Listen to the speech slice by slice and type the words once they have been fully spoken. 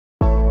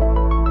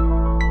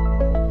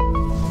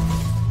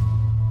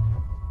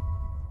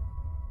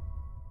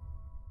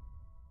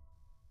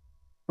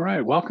All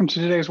right, welcome to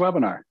today's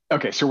webinar.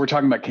 Okay, so we're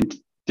talking about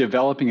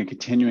developing a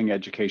continuing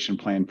education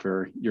plan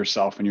for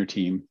yourself and your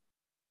team.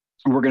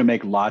 We're going to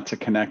make lots of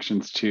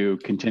connections to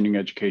continuing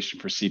education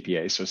for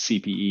CPA, so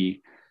CPE,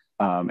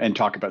 and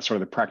talk about sort of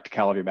the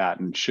practicality of that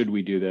and should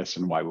we do this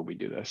and why would we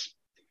do this.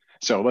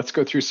 So let's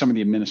go through some of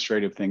the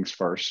administrative things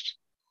first.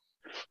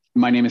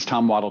 My name is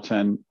Tom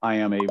Wadelton. I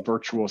am a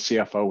virtual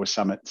CFO with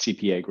Summit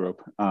CPA Group.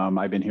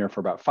 I've been here for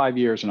about 5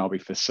 years and I'll be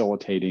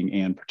facilitating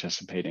and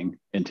participating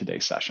in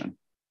today's session.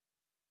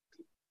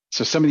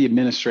 So some of the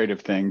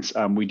administrative things,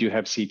 we do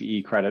have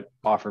CPE credit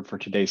offered for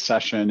today's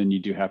session, and you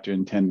do have to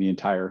attend the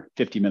entire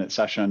 50-minute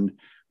session.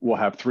 We'll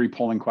have 3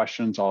 polling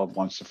questions. I'll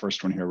launch the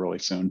first one here really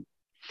soon.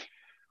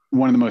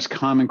 One of the most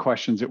common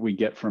questions that we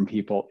get from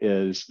people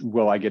is,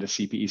 will I get a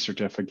CPE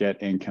certificate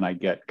and can I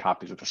get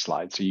copies of the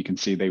slides? So you can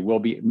see they will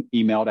be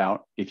emailed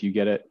out if you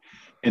get it.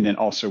 And then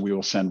also we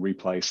will send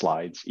replay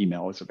slides.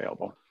 Email is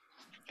available.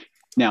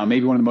 Now,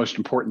 maybe one of the most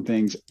important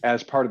things,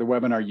 as part of the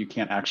webinar, you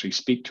can't actually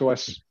speak to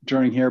us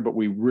during here, but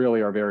we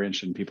really are very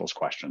interested in people's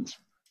questions.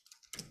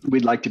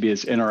 We'd like to be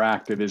as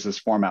interactive as this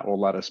format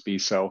will let us be.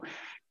 So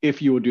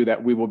if you will do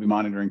that, we will be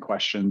monitoring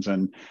questions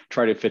and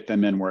try to fit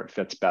them in where it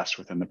fits best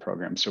within the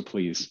program. So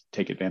please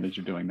take advantage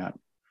of doing that.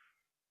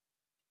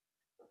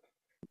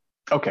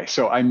 Okay,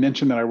 so I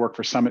mentioned that I work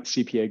for Summit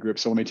CPA Group.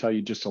 So let me tell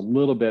you just a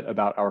little bit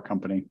about our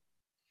company.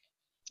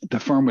 The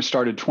firm was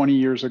started 20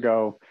 years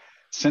ago.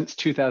 Since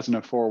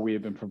 2004, we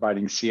have been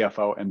providing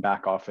CFO and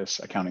back office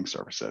accounting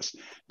services.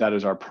 That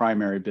is our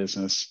primary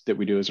business that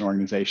we do as an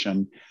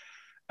organization.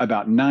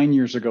 About 9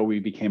 years ago, we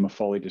became a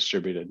fully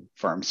distributed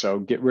firm. So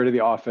get rid of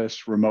the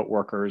office, remote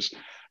workers.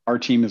 Our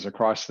team is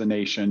across the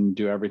nation,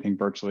 do everything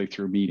virtually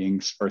through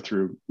meetings or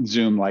through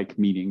Zoom-like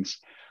meetings.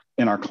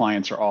 And our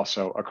clients are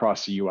also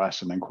across the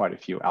US and then quite a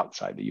few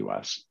outside the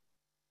US.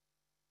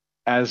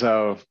 As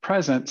of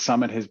present,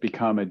 Summit has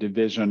become a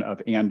division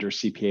of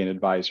Anders CPA and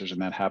Advisors,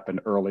 and that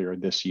happened earlier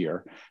this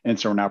year. And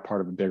so we're now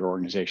part of a bigger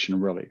organization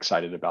and really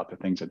excited about the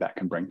things that that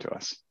can bring to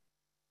us.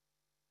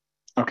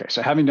 Okay,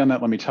 so having done that,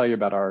 let me tell you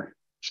about our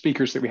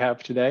speakers that we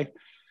have today.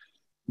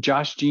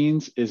 Josh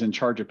Jeans is in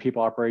charge of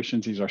people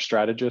operations. He's our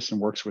strategist and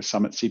works with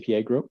Summit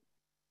CPA Group.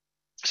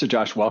 So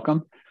Josh,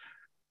 welcome.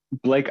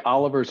 Blake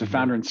Oliver is the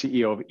founder and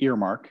CEO of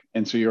Earmark.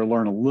 And so you'll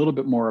learn a little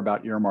bit more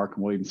about Earmark,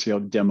 and we'll even see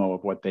a demo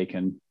of what they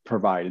can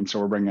provide. And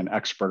so we're bringing an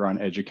expert on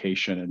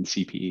education and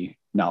CPE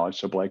knowledge.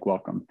 So Blake,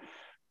 welcome.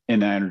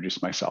 And I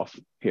introduce myself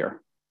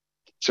here.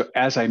 So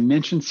as I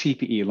mentioned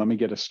CPE, let me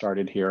get us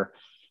started here.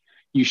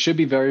 You should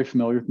be very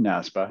familiar with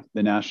NASBA,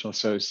 the National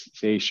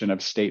Association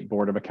of State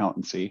Board of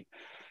Accountancy.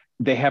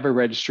 They have a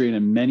registry, and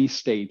in many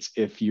states,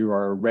 if you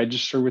are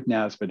registered with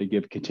NASBA to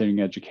give continuing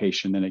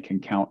education, then it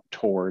can count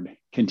toward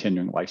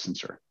continuing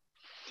licensure.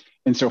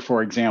 And so,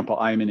 for example,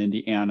 I'm in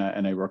Indiana,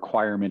 and a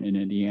requirement in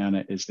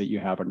Indiana is that you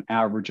have an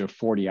average of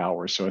 40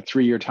 hours. So a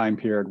 3-year time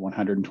period,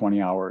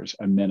 120 hours,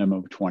 a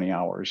minimum of 20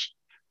 hours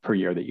per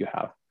year that you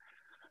have.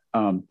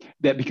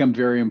 That becomes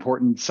very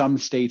important. Some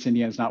states,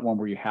 Indiana is not one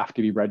where you have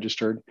to be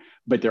registered,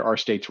 but there are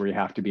states where you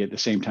have to be. At the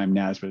same time,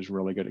 NASBA is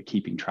really good at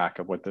keeping track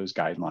of what those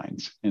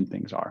guidelines and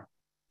things are.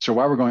 So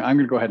while we're going, I'm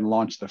going to go ahead and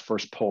launch the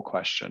first poll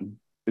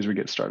question as we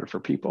get started for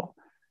people.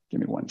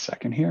 Give me 1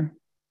 second here.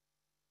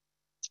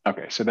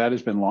 Okay, so that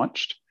has been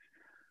launched.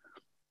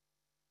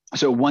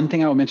 So one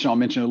thing I'll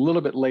mention a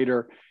little bit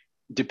later.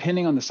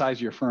 Depending on the size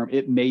of your firm,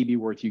 it may be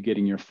worth you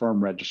getting your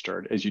firm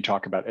registered as you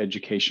talk about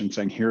education,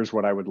 saying, here's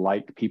what I would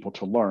like people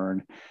to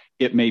learn.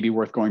 It may be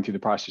worth going through the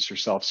process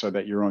yourself so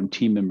that your own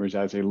team members,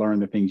 as they learn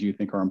the things you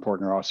think are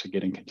important, are also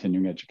getting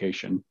continuing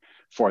education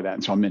for that.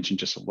 And so I'll mention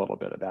just a little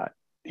bit of that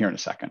here in a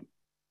second.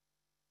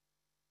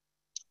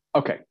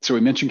 Okay, so we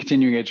mentioned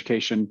continuing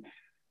education.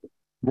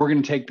 We're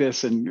going to take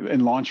this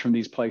and launch from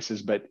these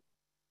places, but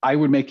I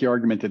would make the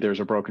argument that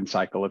there's a broken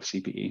cycle of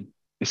CPE.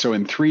 So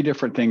in 3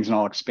 different things, and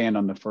I'll expand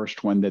on the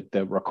first one, that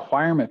the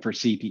requirement for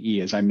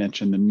CPE, as I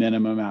mentioned, the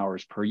minimum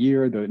hours per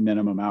year, the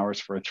minimum hours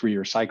for a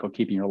 3-year cycle,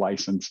 keeping your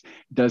license,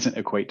 doesn't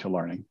equate to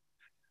learning.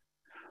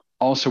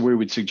 Also, we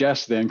would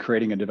suggest then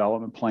creating a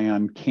development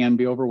plan can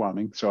be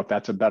overwhelming. So if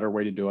that's a better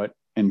way to do it,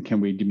 and can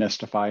we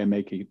demystify and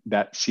make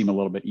that seem a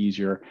little bit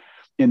easier?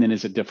 And then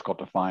is it difficult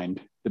to find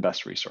the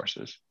best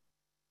resources?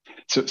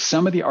 So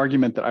some of the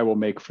argument that I will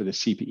make for the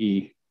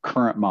CPE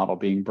current model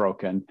being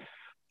broken,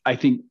 I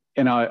think,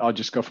 and I'll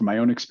just go from my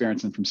own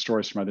experience and from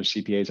stories from other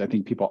CPAs. I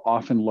think people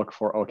often look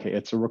for, okay,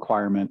 it's a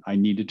requirement. I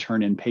need to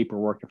turn in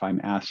paperwork if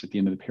I'm asked at the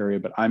end of the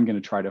period, but I'm going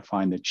to try to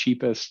find the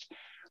cheapest,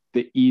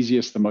 the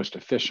easiest, the most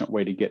efficient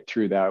way to get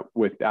through that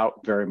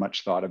without very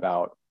much thought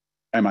about,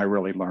 am I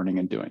really learning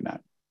and doing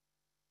that?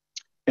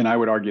 And I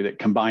would argue that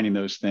combining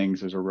those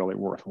things is a really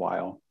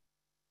worthwhile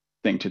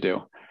thing to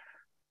do.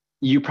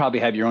 You probably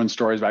have your own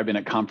stories. I've been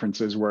at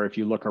conferences where if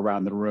you look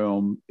around the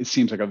room, it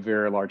seems like a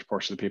very large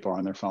portion of the people are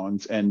on their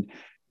phones, and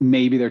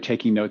maybe they're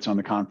taking notes on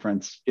the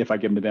conference. If I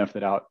give them the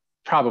benefit out,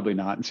 probably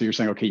not. And so you're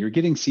saying, okay, you're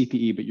getting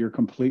CPE, but you're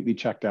completely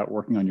checked out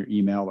working on your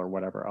email or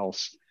whatever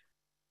else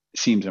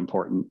seems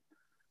important.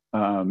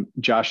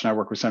 Josh and I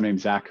work with someone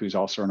named Zach, who's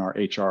also in our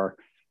HR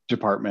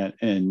department.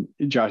 And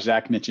Josh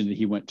Zach mentioned that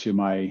he went to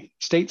my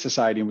state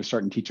society and was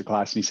starting to teach a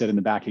class. And he said in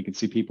the back, he could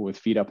see people with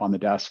feet up on the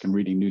desk and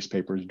reading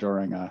newspapers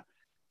during a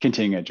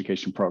continuing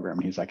education program.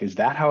 And he's like, is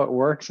that how it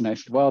works? And I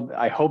said, well,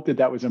 I hope that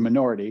that was a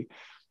minority.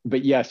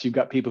 But yes, you've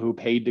got people who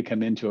paid to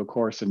come into a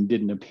course and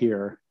didn't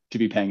appear to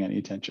be paying any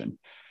attention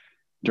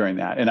during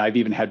that. And I've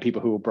even had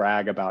people who will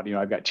brag about,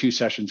 I've got 2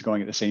 sessions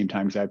going at the same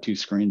time because I have 2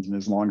 screens. And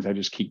as long as I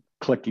just keep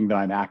clicking that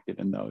I'm active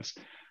in those.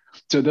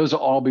 So those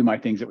will all be my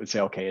things that would say,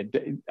 okay,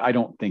 I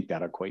don't think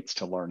that equates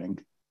to learning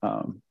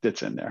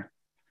that's in there.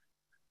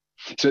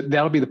 So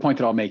that'll be the point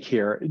that I'll make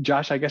here.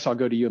 Josh, I guess I'll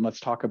go to you and let's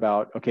talk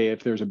about, okay,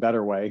 if there's a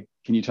better way,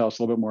 can you tell us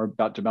a little bit more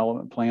about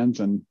development plans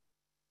and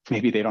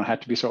maybe they don't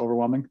have to be so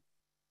overwhelming?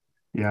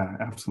 Yeah,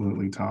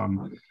 absolutely,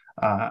 Tom.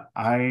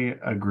 I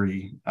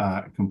agree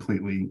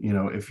completely.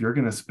 If you're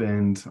going to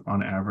spend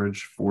on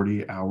average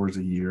 40 hours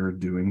a year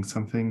doing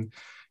something,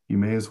 you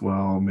may as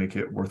well make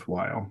it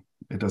worthwhile.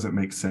 It doesn't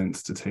make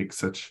sense to take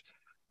such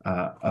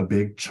a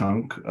big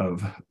chunk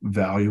of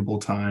valuable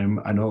time.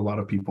 I know a lot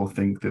of people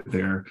think that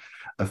they're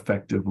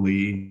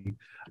effectively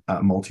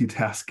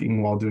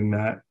multitasking while doing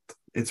that.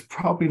 It's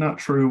probably not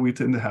true. We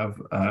tend to have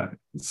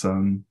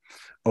some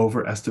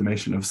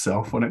overestimation of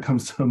self when it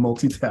comes to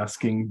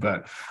multitasking,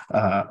 but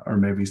or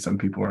maybe some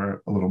people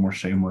are a little more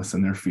shameless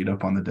and their feet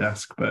up on the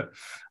desk. But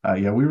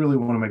yeah, we really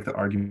want to make the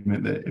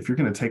argument that if you're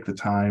going to take the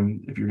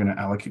time, if you're going to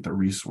allocate the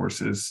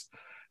resources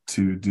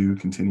to do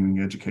continuing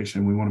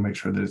education, we want to make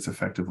sure that it's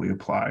effectively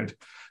applied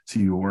to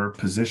your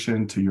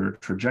position, to your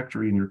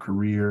trajectory in your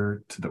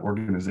career, to the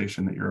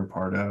organization that you're a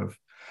part of.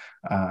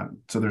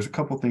 So there's a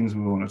couple things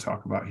we want to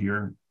talk about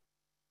here.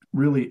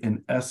 Really,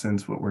 in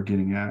essence, what we're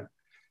getting at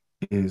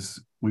is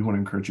we want to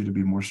encourage you to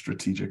be more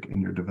strategic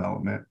in your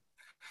development.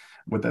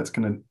 What that's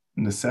going to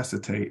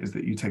necessitate is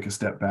that you take a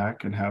step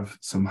back and have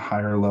some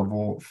higher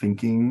level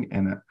thinking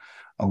and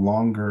a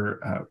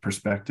longer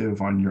perspective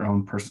on your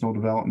own personal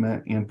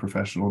development and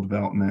professional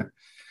development.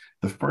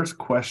 The first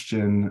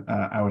question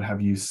I would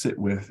have you sit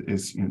with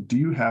is, do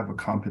you have a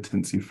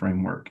competency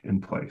framework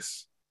in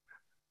place?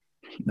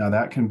 Now,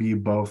 that can be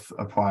both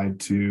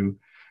applied to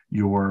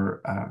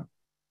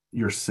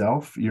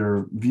yourself,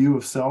 your view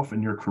of self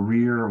and your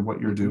career and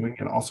what you're doing,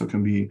 and also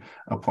can be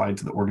applied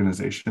to the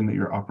organization that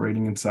you're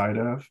operating inside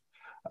of.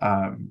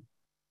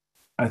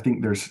 I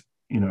think there's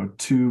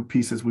 2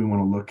 pieces we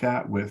want to look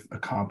at with a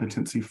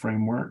competency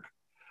framework.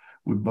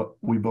 We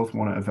both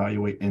want to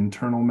evaluate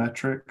internal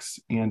metrics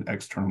and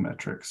external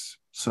metrics.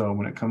 So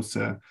when it comes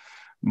to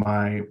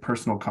my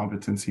personal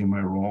competency in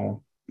my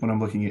role, when I'm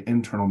looking at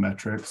internal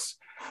metrics,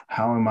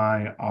 how am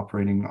I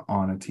operating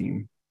on a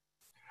team?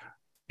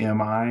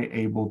 Am I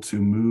able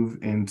to move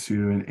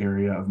into an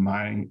area of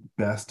my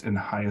best and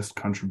highest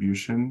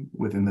contribution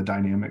within the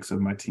dynamics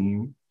of my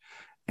team?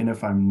 And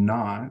if I'm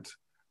not,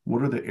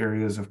 what are the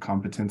areas of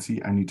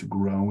competency I need to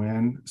grow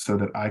in so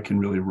that I can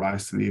really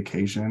rise to the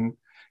occasion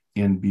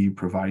and be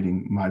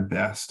providing my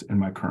best in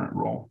my current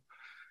role?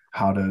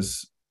 How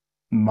does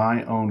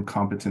my own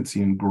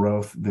competency and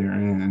growth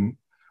therein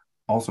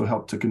also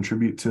help to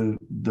contribute to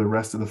the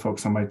rest of the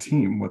folks on my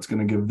team? What's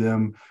going to give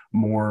them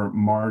more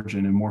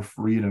margin and more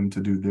freedom to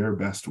do their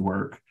best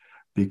work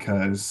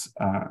because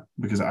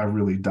I've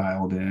really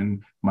dialed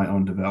in my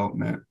own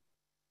development?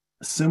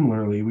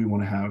 Similarly, we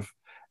want to have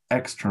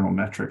external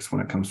metrics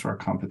when it comes to our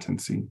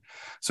competency.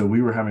 So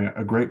we were having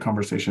a great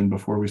conversation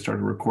before we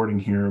started recording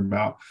here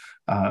about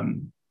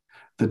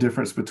the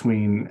difference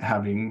between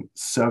having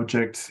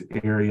subject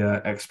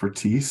area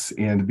expertise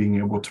and being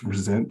able to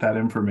present that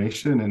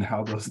information, and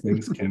how those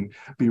things can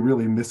be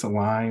really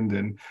misaligned.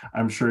 And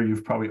I'm sure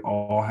you've probably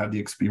all had the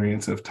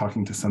experience of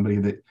talking to somebody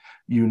that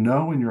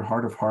in your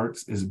heart of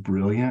hearts is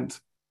brilliant,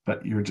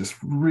 but you're just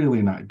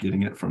really not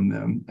getting it from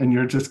them. And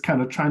you're just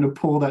kind of trying to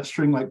pull that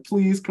string like,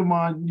 please, come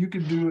on, you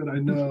can do it, I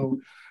know.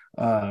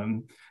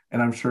 And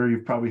I'm sure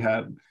you've probably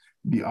had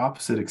the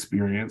opposite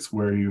experience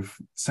where you've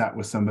sat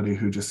with somebody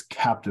who just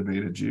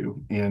captivated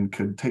you and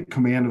could take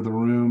command of the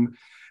room,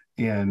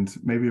 and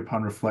maybe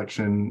upon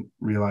reflection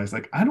realize,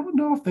 like, I don't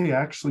know if they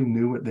actually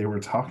knew what they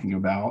were talking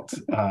about,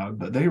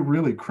 but they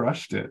really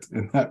crushed it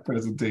in that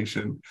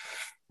presentation.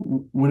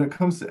 When it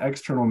comes to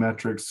external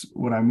metrics,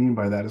 what I mean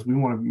by that is we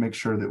want to make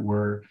sure that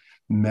we're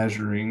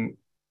measuring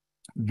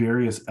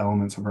various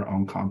elements of our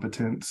own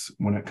competence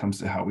when it comes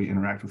to how we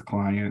interact with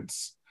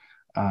clients,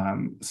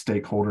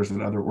 stakeholders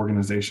and other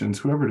organizations,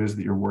 whoever it is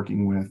that you're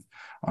working with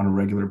on a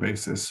regular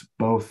basis,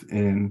 both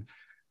in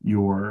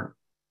your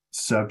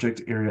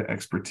subject area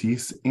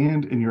expertise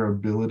and in your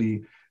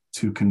ability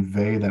to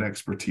convey that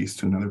expertise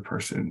to another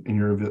person, and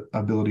your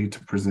ability to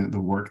present the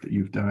work that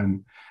you've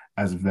done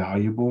as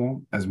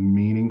valuable, as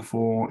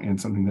meaningful, and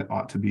something that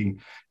ought to be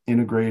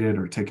integrated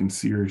or taken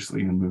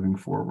seriously in moving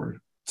forward.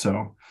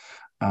 So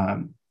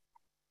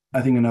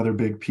I think another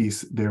big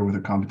piece there with a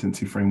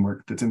competency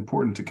framework that's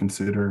important to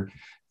consider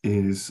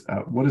is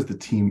what is the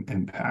team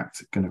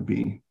impact going to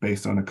be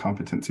based on a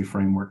competency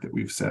framework that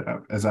we've set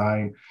up? As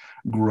I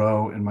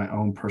grow in my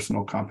own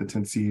personal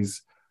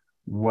competencies,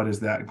 what is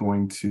that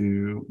going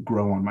to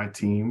grow on my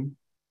team?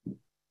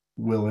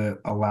 Will it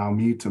allow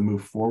me to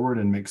move forward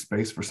and make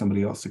space for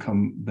somebody else to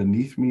come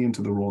beneath me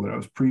into the role that I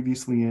was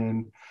previously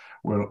in?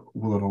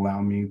 Will it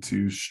allow me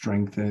to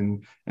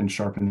strengthen and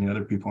sharpen the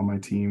other people on my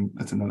team?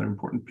 That's another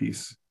important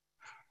piece.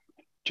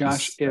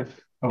 Josh,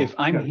 if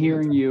I'm yeah,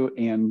 hearing you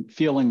and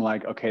feeling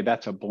like, okay,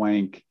 that's a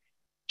blank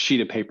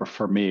sheet of paper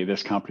for me,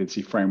 this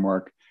competency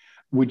framework,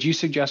 would you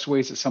suggest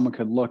ways that someone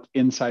could look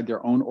inside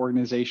their own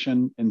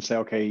organization and say,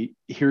 okay,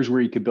 here's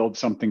where you could build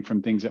something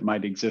from things that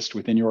might exist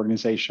within your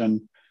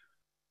organization?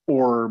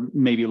 Or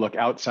maybe look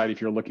outside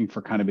if you're looking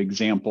for kind of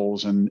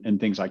examples and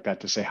things like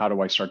that to say, how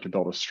do I start to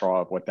build a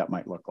straw of what that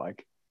might look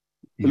like?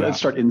 Yeah. Let's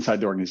start inside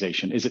the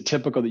organization. Is it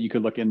typical that you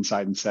could look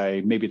inside and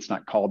say, maybe it's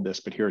not called this,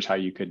 but here's how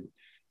you could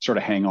sort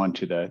of hang on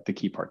to the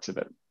key parts of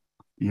it?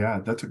 Yeah,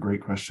 that's a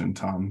great question,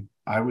 Tom.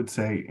 I would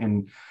say,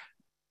 and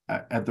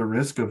at the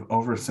risk of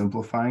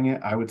oversimplifying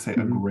it, I would say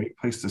a great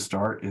place to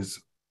start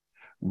is,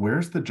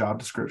 where's the job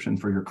description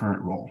for your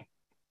current role?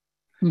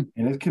 And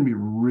it can be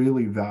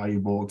really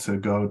valuable to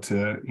go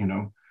to,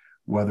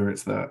 whether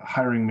it's the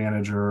hiring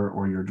manager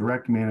or your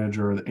direct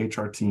manager or the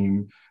HR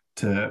team,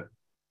 to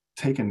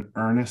take an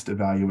earnest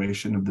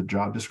evaluation of the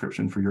job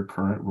description for your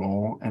current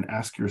role and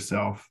ask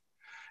yourself,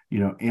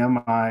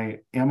 am I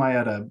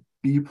at a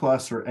B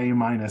plus or A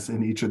minus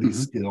in each of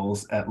these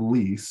skills at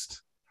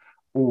least?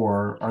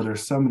 Or are there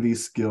some of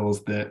these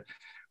skills that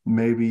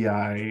maybe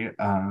I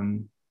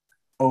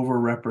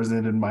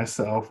overrepresented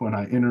myself when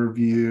I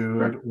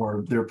interviewed,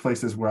 or there are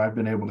places where I've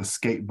been able to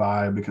skate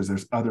by because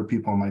there's other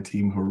people on my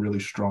team who are really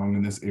strong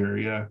in this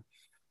area.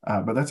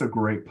 But that's a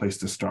great place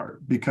to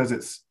start because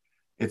it's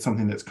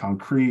something that's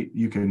concrete.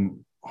 You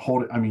can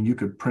hold it. I mean, you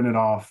could print it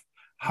off,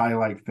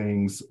 highlight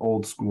things,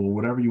 old school,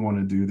 whatever you want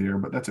to do there.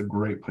 But that's a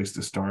great place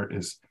to start,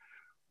 is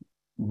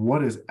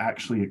what is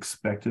actually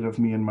expected of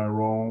me in my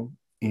role.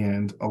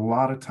 And a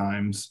lot of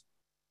times,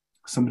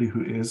 somebody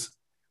who is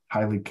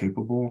highly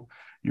capable,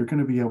 you're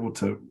going to be able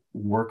to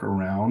work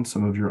around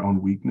some of your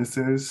own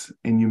weaknesses,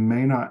 and you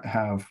may not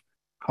have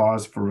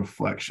cause for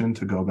reflection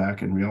to go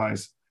back and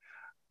realize,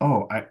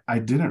 oh, I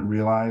didn't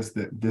realize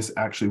that this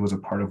actually was a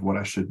part of what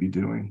I should be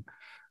doing.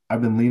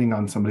 I've been leaning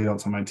on somebody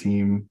else on my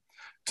team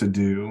to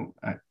do,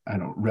 I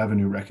don't,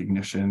 revenue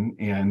recognition,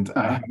 and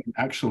I haven't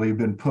actually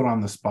been put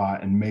on the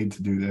spot and made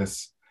to do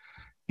this.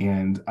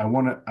 And I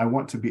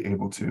want to be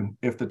able to,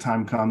 if the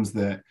time comes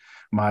that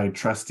my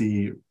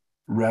trusty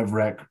Rev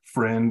Rec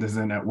friend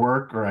isn't at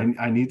work, or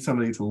I need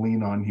somebody to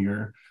lean on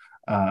here,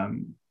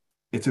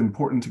 it's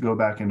important to go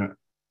back and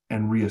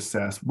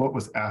reassess what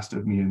was asked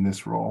of me in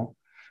this role.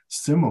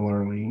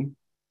 Similarly,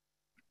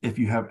 if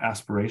you have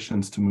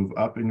aspirations to move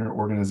up in your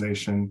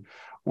organization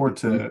or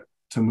to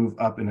move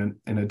up in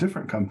a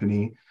different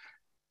company,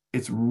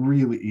 it's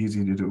really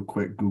easy to do a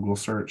quick Google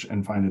search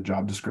and find a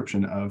job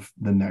description of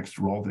the next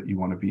role that you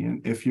want to be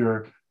in. If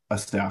you're a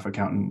staff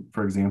accountant,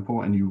 for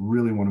example, and you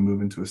really want to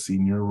move into a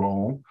senior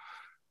role,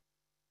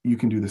 you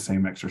can do the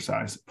same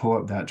exercise. Pull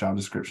up that job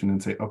description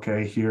and say,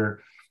 okay,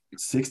 here,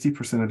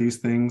 60% of these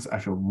things I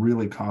feel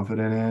really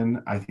confident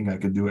in. I think I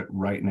could do it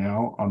right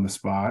now on the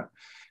spot.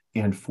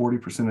 And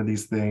 40% of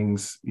these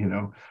things,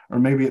 or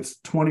maybe it's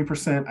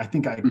 20%, I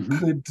think I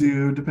could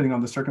do, depending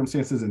on the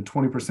circumstances, and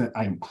 20%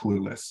 I am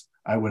clueless.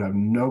 I would have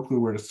no clue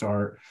where to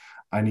start.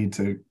 I need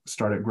to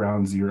start at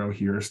ground zero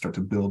here, start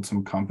to build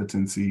some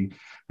competency,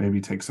 maybe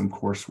take some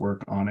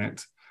coursework on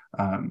it.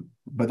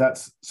 But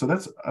that's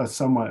a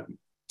somewhat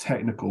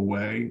technical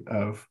way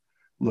of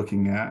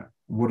looking at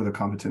what are the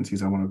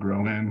competencies I want to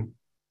grow in.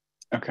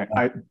 Okay.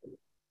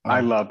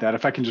 I love that.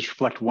 If I can just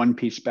reflect one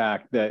piece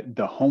back, that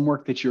the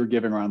homework that you're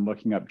giving around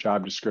looking up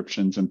job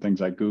descriptions and things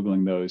like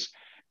Googling those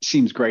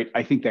seems great.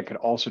 I think that could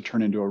also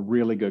turn into a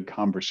really good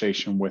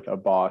conversation with a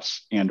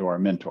boss and or a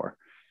mentor,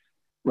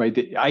 right?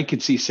 That I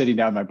could see sitting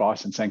down with my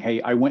boss and saying,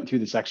 hey, I went through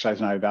this exercise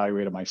and I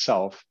evaluated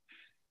myself.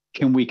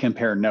 Can we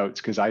compare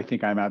notes? Because I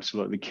think I'm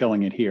absolutely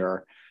killing it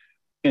here.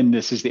 And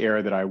this is the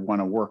area that I want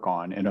to work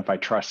on. And if I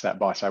trust that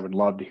boss, I would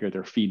love to hear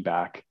their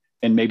feedback.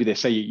 And maybe they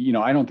say,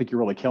 I don't think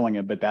you're really killing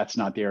it, but that's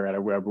not the area I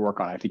would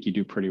work on. I think you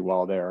do pretty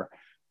well there.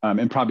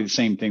 And probably the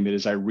same thing, that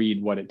as I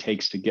read what it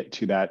takes to get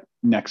to that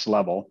next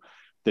level,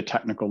 the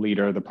technical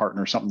leader, the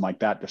partner, something like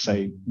that, to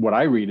say, what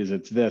I read is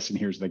it's this, and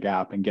here's the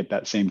gap, and get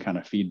that same kind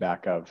of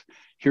feedback of,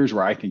 here's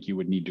where I think you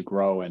would need to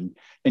grow. And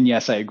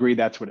yes, I agree,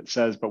 that's what it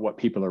says, but what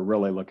people are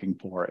really looking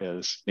for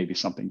is maybe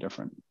something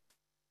different.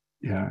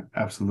 Yeah,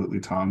 absolutely,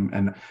 Tom.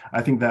 And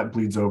I think that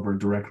bleeds over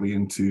directly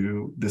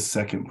into the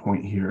second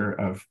point here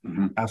of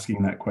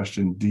asking that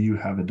question, do you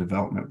have a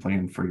development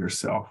plan for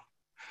yourself?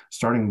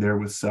 Starting there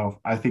with self,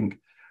 I think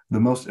the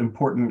most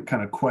important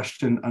kind of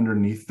question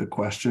underneath the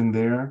question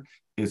there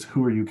is,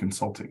 who are you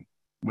consulting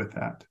with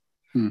that?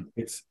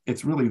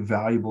 It's really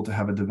valuable to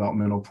have a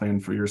developmental plan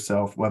for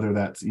yourself, whether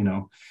that's,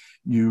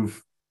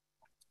 you've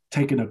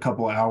taken a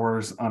couple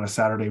hours on a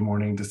Saturday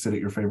morning to sit at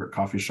your favorite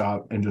coffee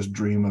shop and just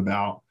dream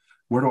about,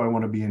 where do I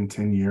want to be in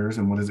 10 years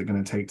and what is it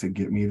going to take to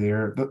get me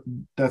there?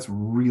 That's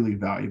really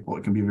valuable.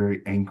 It can be a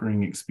very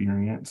anchoring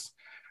experience,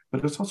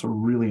 but it's also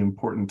really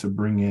important to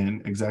bring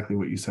in exactly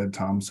what you said,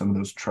 Tom, some of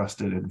those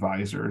trusted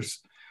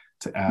advisors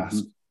to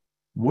ask,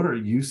 what are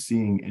you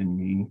seeing in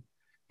me?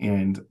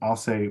 And I'll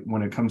say,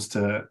 when it comes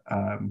to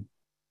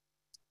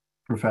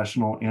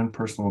professional and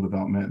personal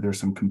development, there's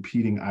some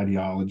competing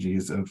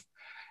ideologies of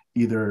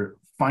either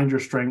find your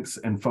strengths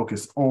and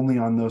focus only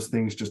on those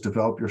things, just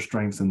develop your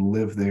strengths and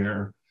live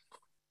there.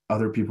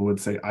 Other people would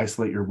say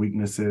isolate your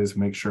weaknesses,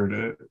 make sure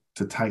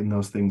to tighten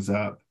those things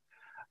up.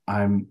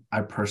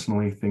 I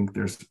personally think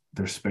there's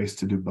space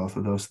to do both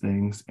of those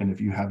things. And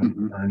if you have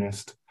an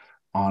earnest,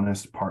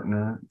 honest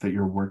partner that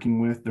you're working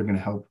with, they're going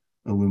to help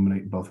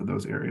illuminate both of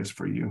those areas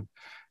for you.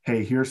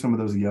 Hey, here are some of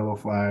those yellow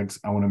flags.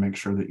 I want to make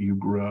sure that you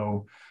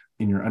grow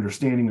in your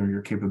understanding or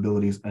your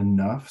capabilities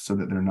enough so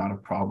that they're not a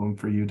problem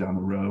for you down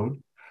the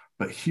road.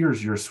 But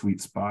here's your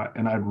sweet spot.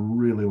 And I'd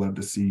really love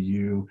to see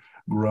you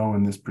grow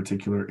in this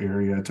particular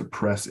area to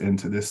press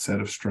into this set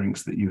of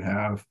strengths that you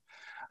have.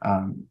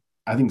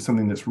 I think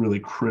something that's really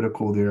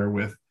critical there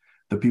with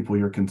the people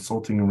you're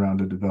consulting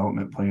around a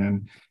development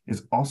plan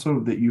is also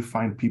that you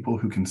find people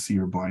who can see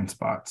your blind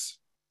spots.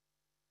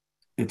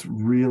 It's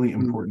really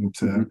important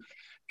to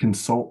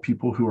consult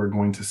people who are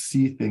going to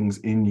see things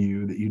in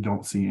you that you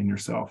don't see in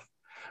yourself,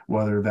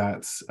 whether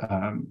that's,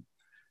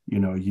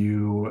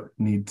 you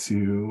need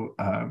to,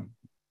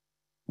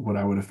 what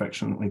I would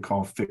affectionately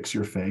call fix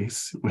your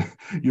face.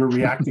 You're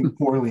reacting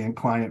poorly in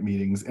client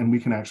meetings, and we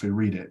can actually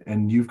read it.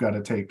 And you've got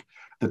to take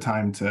the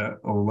time to,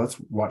 let's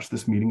watch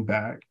this meeting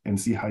back and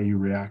see how you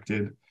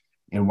reacted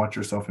and watch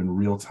yourself in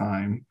real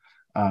time.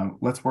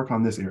 Let's work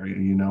on this area.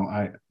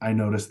 I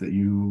noticed that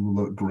you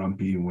look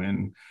grumpy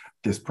when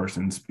this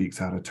person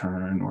speaks out of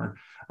turn, or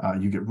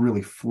you get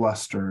really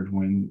flustered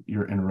when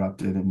you're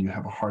interrupted and you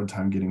have a hard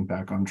time getting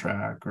back on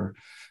track, or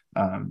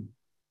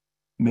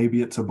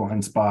maybe it's a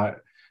blind spot,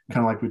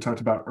 kind of like we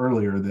talked about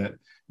earlier, that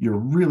you're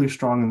really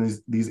strong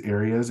in these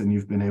areas and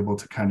you've been able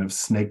to kind of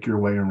snake your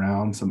way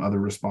around some other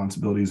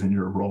responsibilities in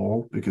your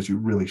role because you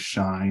really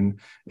shine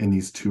in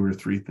these 2 or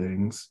 3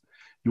 things.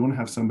 You want to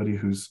have somebody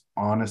who's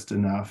honest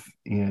enough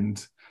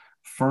and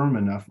firm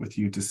enough with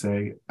you to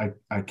say,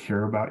 I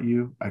care about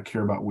you. I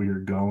care about where you're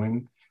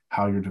going,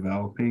 how you're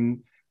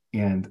developing.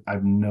 And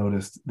I've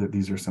noticed that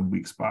these are some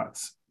weak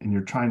spots and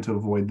you're trying to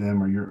avoid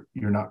them, or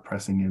you're not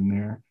pressing in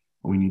there.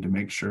 We need to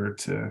make sure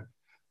to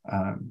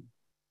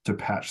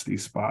patch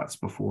these spots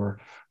before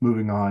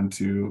moving on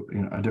to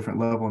a different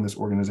level in this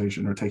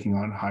organization or taking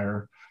on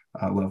higher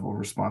level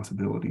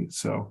responsibility.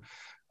 So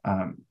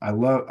I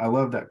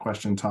love that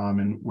question, Tom,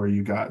 and where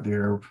you got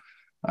there.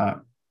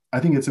 I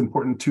think it's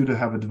important too to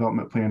have a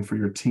development plan for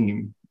your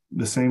team.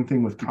 The same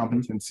thing with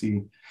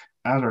competency.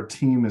 As our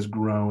team is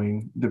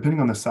growing, depending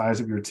on the size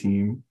of your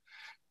team,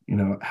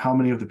 how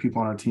many of the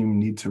people on our team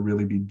need to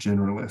really be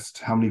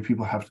generalists? How many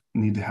people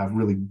need to have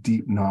really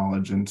deep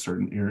knowledge in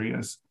certain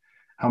areas?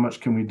 How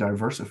much can we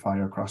diversify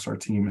across our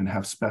team and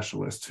have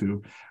specialists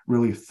who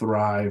really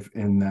thrive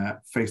in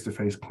that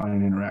face-to-face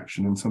client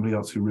interaction, and somebody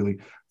else who really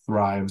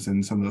thrives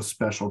in some of those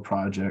special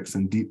projects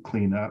and deep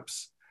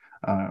cleanups?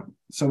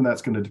 Some of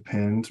that's going to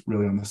depend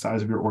really on the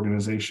size of your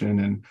organization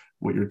and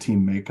what your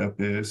team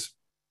makeup is.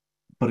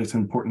 But it's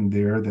important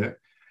there that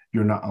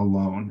you're not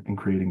alone in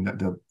creating that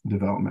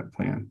development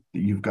plan,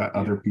 that you've got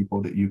other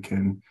people that you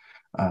can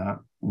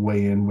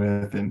weigh in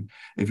with. And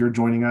if you're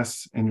joining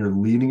us and you're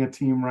leading a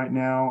team right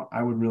now,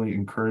 I would really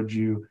encourage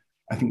you.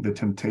 I think the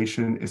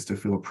temptation is to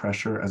feel a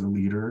pressure as a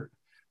leader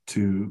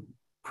to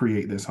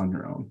create this on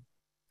your own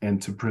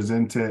and to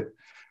present it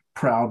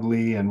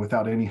proudly and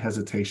without any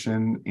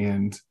hesitation.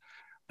 And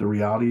the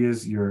reality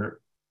is your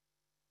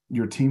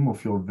team will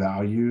feel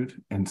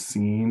valued and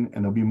seen,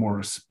 and they'll be more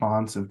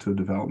responsive to a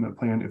development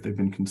plan if they've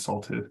been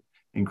consulted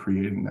in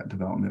creating that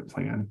development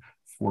plan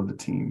for the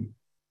team.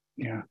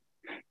 Yeah.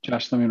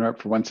 Josh, let me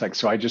interrupt for 1 sec.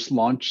 So I just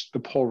launched the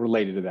poll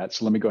related to that.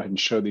 So let me go ahead and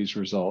show these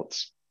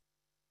results.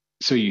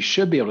 So you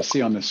should be able to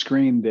see on the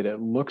screen that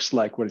it looks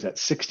like,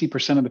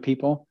 60% of the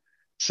people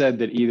said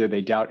that either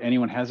they doubt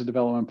anyone has a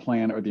development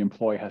plan or the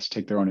employee has to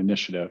take their own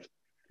initiative.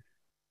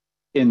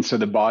 And so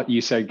you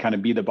said kind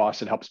of be the boss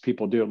that helps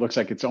people do it. Looks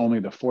like it's only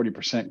the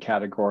 40%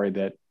 category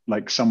that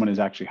like someone is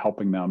actually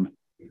helping them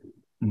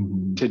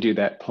to do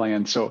that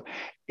plan. So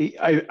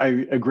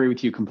I agree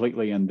with you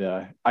completely. And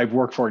I've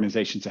worked for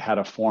organizations that had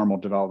a formal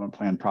development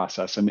plan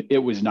process, and it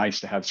was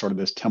nice to have sort of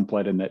this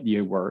template and that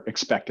you were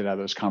expected out of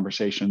those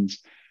conversations.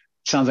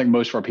 It sounds like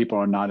most of our people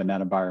are not in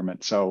that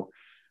environment. So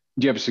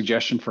do you have a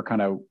suggestion for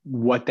kind of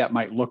what that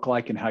might look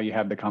like and how you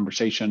have the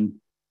conversation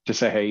to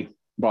say, hey,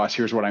 boss,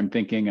 here's what I'm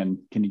thinking, and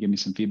can you give me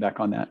some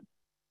feedback on that?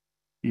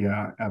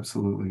 Yeah,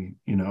 absolutely.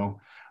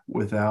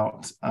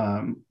 Without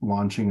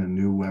launching a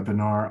new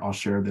webinar, I'll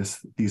share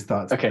these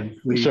thoughts. Okay,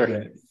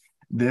 sure.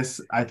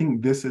 I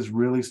think this is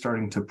really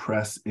starting to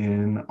press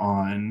in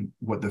on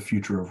what the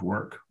future of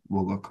work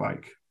will look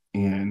like.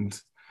 And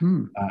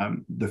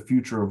the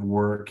future of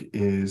work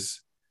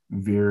is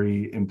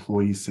very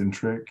employee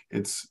centric.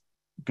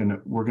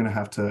 We're gonna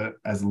have to,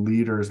 as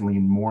leaders,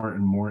 lean more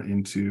and more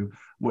into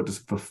what does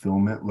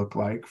fulfillment look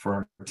like for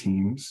our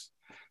teams.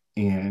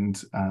 And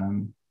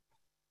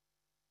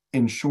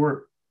in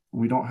short,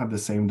 we don't have the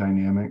same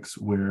dynamics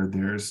where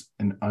there's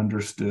an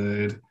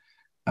understood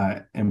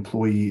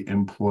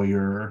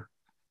employee-employer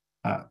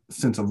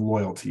sense of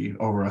loyalty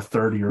over a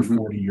 30 or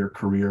 40-year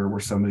career, where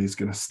somebody's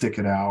going to stick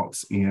it out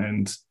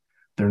and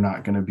they're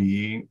not going to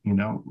be,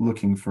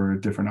 looking for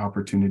different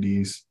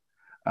opportunities.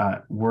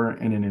 We're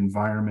in an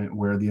environment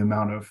where the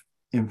amount of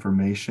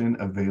information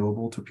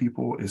available to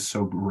people is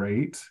so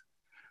great,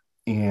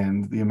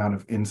 and the amount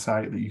of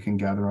insight that you can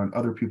gather on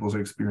other people's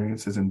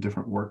experiences in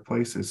different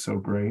workplaces is so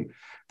great,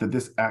 that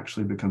this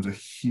actually becomes a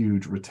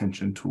huge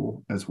retention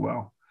tool as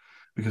well.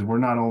 Because we're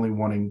not only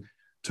wanting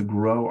to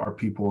grow our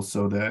people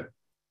so that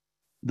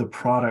the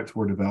product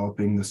we're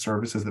developing, the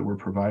services that we're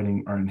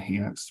providing are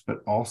enhanced, but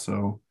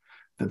also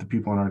that the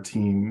people on our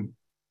team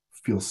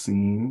feel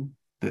seen,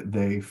 that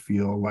they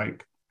feel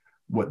like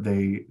what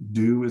they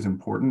do is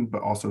important,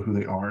 but also who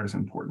they are is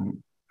important,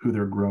 who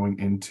they're growing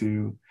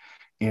into.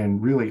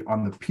 And really,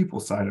 on the people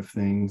side of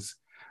things,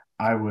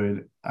 I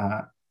would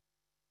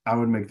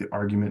make the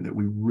argument that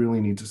we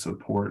really need to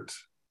support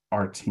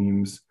our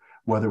teams,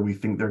 whether we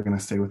think they're going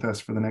to stay with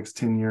us for the next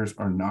 10 years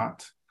or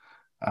not.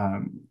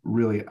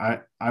 Really,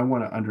 I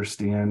want to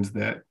understand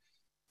that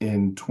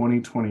in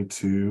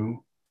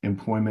 2022,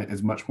 employment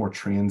is much more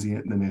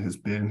transient than it has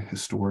been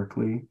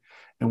historically.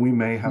 And we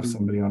may have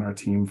somebody on our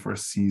team for a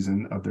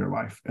season of their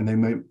life, and they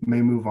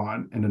may move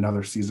on in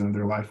another season of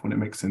their life when it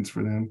makes sense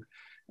for them.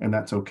 And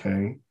that's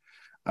okay.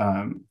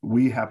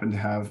 We happen to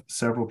have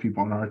several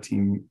people on our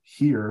team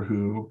here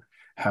who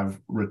have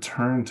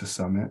returned to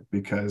Summit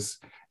because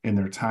in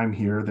their time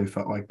here, they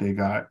felt like they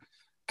got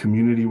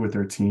community with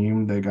their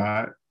team. They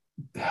got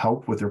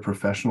help with their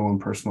professional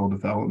and personal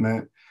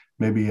development.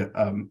 Maybe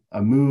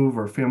a move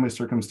or family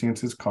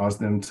circumstances caused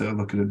them to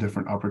look at a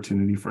different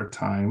opportunity for a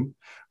time,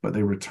 but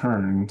they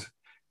returned.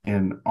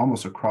 And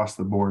almost across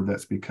the board,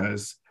 that's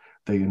because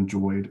they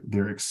enjoyed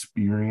their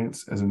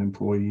experience as an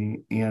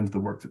employee and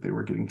the work that they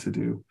were getting to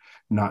do,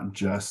 not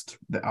just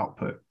the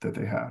output that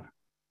they had.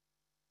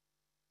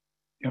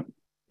 Yep.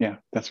 Yeah,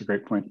 that's a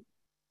great point.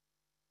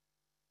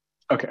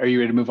 Okay, are you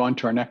ready to move on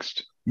to our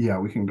next? Yeah,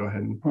 we can go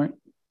ahead and point.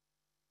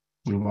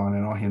 Move on,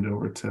 and I'll hand it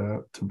over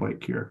to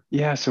Blake here.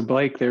 Yeah, so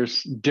Blake,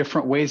 there's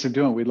different ways of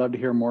doing it. We'd love to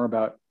hear more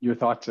about your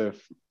thoughts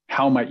of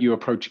how might you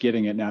approach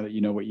getting it now that you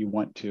know what you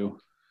want to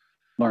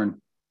learn.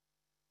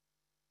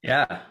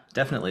 Yeah,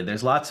 definitely.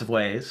 There's lots of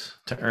ways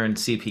to earn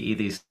CPE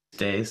these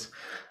days.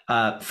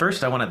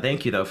 First, I want to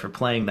thank you, though, for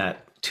playing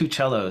that two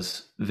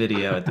cellos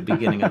video at the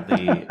beginning of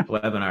the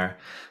webinar.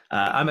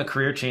 I'm a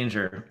career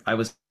changer. I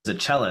was a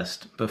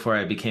cellist before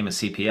I became a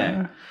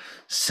CPA.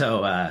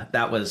 So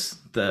that was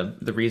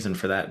the reason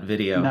for that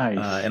video.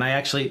 Nice. And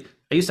I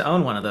used to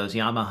own one of those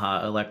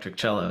Yamaha electric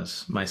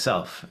cellos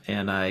myself.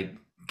 And I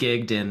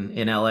gigged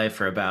in LA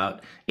for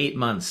about 8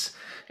 months.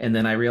 And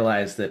then I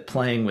realized that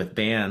playing with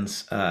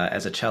bands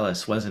as a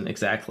cellist wasn't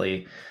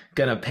exactly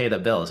going to pay the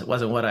bills. It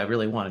wasn't what I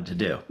really wanted to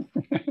do.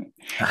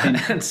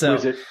 And so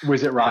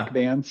was it rock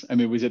bands? I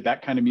mean, was it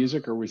that kind of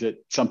music, or was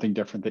it something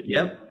different that you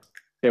Yep. did?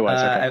 It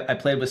was. Okay. I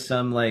played with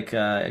some like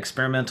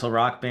experimental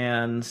rock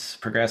bands,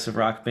 progressive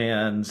rock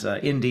bands,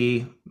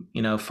 indie,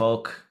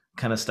 folk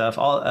kind of stuff.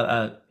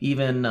 All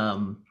even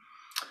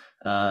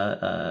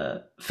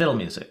fiddle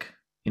music,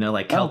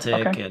 like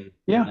Celtic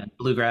and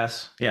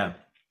bluegrass. Yeah,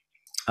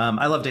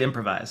 I love to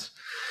improvise,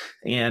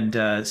 and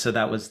so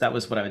that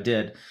was what I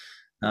did.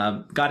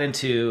 Got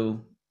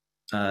into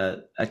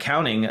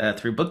accounting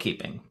through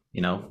bookkeeping.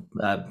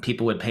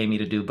 People would pay me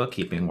to do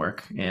bookkeeping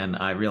work. And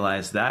I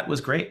realized that was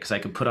great because I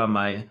could put on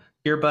my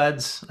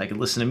earbuds, I could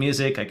listen to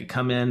music, I could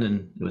come in,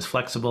 and it was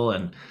flexible.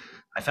 And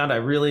I found I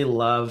really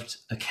loved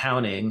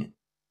accounting.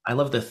 I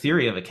love the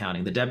theory of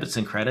accounting. The debits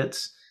and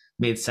credits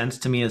made sense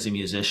to me as a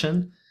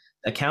musician.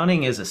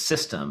 Accounting is a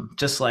system,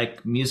 just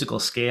like musical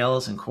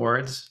scales and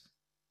chords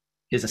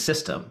is a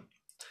system.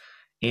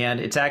 And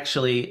it's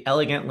actually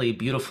elegantly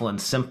beautiful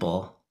and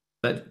simple,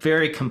 but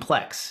very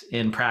complex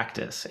in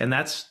practice. And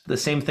that's the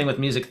same thing with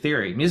music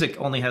theory. Music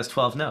only has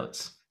 12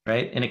 notes,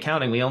 right? In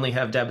accounting, we only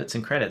have debits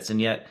and credits,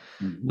 and yet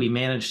we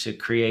managed to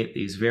create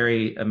these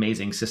very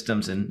amazing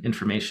systems and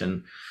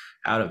information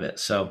out of it.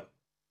 So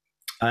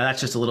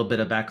that's just a little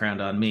bit of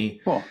background on me.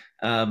 Cool.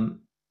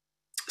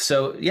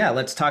 So yeah,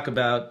 let's talk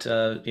about,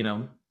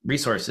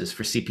 resources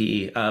for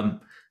CPE. I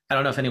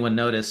don't know if anyone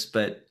noticed,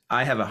 but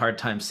I have a hard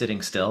time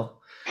sitting still.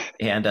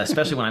 And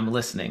especially when I'm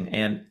listening,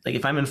 and like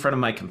if I'm in front of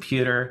my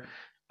computer,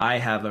 I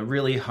have a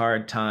really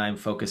hard time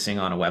focusing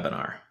on a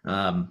webinar.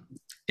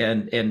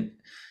 And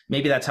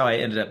maybe that's how I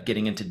ended up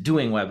getting into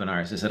doing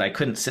webinars, is that I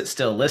couldn't sit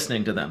still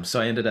listening to them. So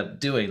I ended up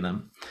doing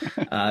them.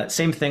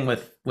 Same thing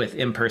with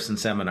in-person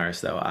seminars,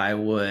 though. I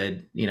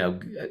would,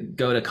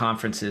 go to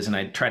conferences and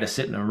I'd try to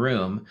sit in a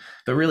room,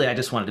 but really I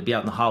just wanted to be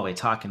out in the hallway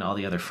talking to all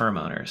the other firm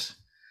owners,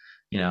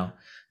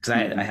 because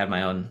I had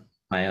my own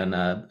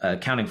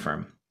accounting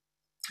firm.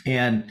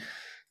 And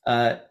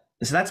so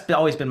that's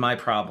always been my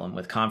problem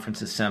with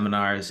conferences,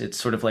 seminars. It's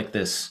sort of like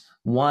this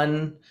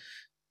one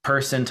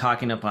person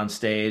talking up on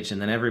stage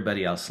and then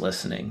everybody else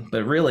listening.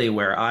 But really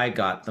where I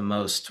got the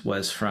most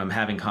was from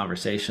having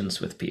conversations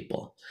with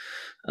people.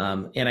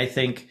 And I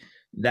think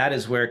that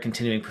is where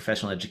continuing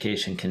professional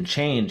education can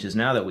change, is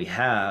now that we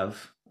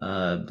have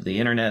the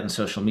internet and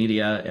social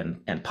media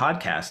and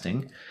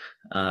podcasting,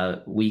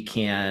 we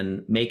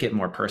can make it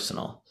more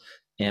personal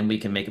and we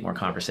can make it more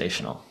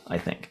conversational, I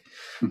think.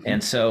 Mm-hmm.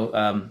 And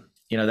so,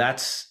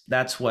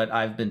 that's what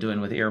I've been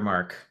doing with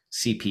Earmark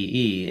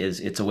CPE. Is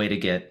it's a way to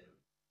get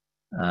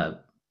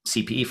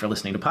CPE for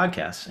listening to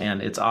podcasts.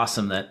 And it's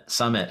awesome that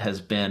Summit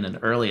has been an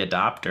early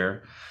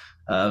adopter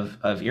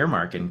of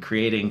Earmark and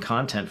creating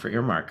content for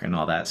Earmark and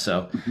all that.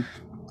 So mm-hmm.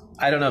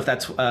 I don't know if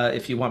that's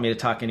if you want me to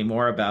talk any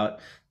more about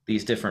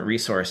these different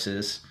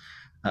resources,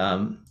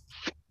 but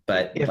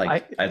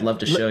I'd love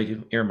to show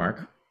you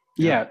Earmark.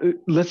 Yeah,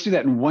 let's do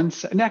that in one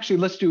second. And actually,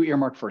 let's do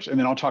Earmark first, and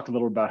then I'll talk a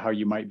little about how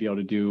you might be able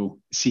to do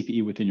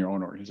CPE within your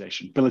own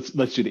organization. But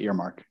let's do the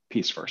Earmark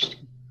piece first.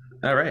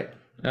 All right.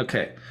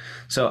 Okay.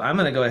 So I'm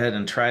going to go ahead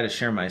and try to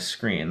share my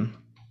screen.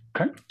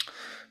 Okay.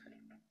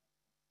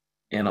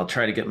 And I'll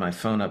try to get my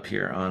phone up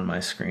here on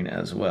my screen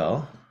as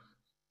well.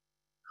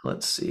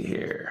 Let's see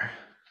here.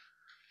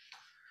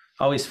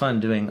 Always fun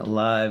doing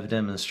live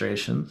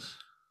demonstrations.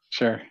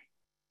 Sure.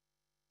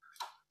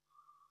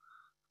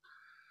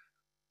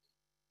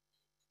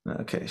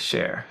 Okay,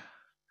 share.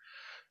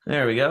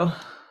 There we go.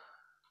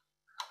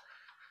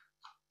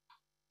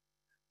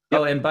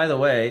 Yep. Oh, and by the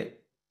way,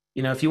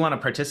 if you want to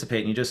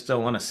participate and you just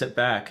don't want to sit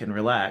back and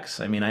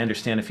relax, I mean, I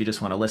understand if you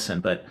just want to listen,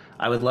 but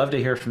I would love to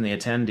hear from the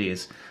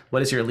attendees.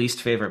 What is your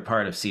least favorite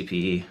part of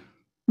CPE?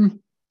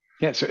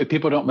 Yeah, so if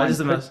people don't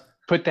mind,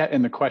 put that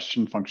in the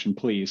question function,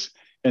 please.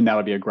 And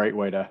that'll be a great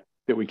way that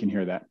we can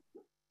hear that.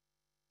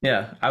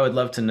 Yeah, I would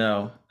love to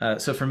know.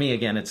 So for me,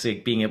 again, it's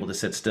like being able to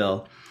sit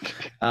still.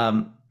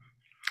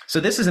 So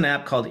this is an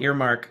app called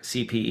Earmark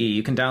CPE.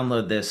 You can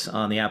download this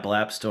on the Apple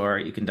App Store.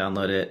 You can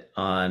download it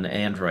on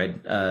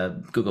Android,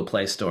 Google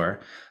Play Store.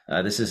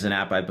 This is an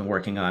app I've been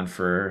working on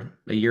for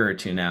a year or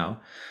two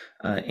now.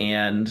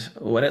 And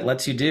what it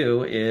lets you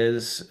do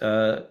is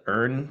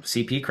earn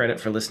CPE credit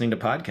for listening to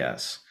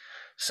podcasts.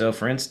 So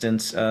for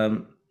instance,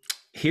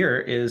 here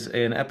is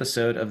an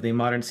episode of the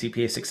Modern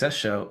CPA Success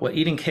Show, What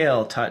Eating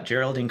Kale Taught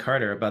Geraldine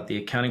Carter About the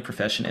Accounting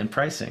Profession and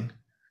Pricing.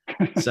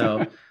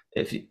 So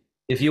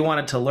if you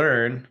wanted to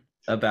learn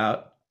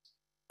about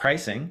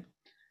pricing,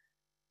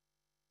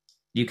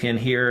 you can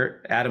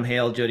hear Adam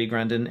Hale, Jody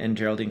Grundon, and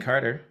Geraldine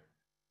Carter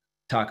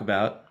talk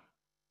about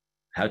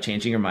how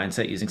changing your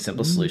mindset using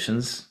simple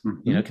solutions,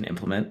 can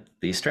implement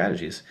these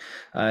strategies.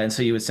 And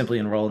so you would simply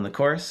enroll in the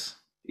course.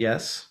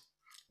 Yes,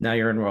 now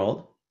you're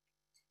enrolled.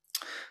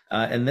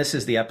 And this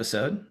is the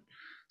episode.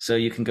 So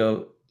you can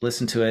go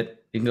listen to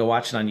it. You can go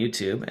watch it on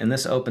YouTube. And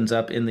this opens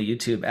up in the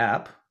YouTube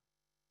app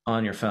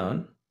on your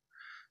phone.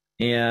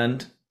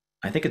 And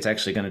I think it's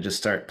actually going to just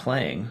start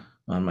playing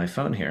on my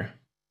phone here.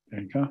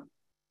 There you go.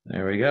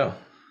 There we go.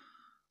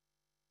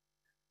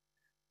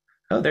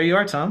 Oh, there you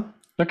are, Tom.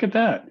 Look at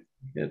that.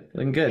 Good,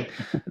 looking good.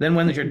 Then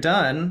when you're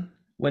done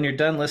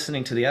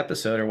listening to the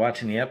episode or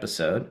watching the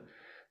episode,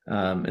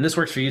 and this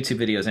works for YouTube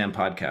videos and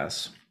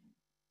podcasts,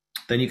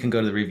 then you can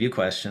go to the review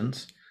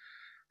questions.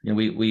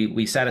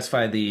 We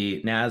satisfy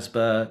the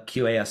NASBA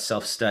QAS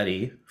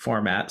self-study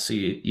format. So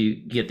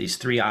you get these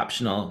 3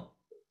 optional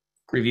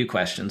review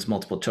questions,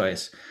 multiple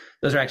choice.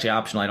 Those are actually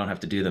optional. I don't have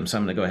to do them. So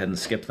I'm going to go ahead and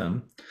skip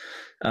them.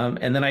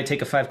 And then I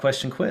take a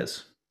 5-question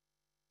quiz,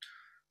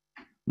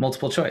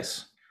 multiple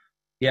choice.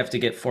 You have to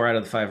get 4 out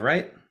of the 5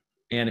 right.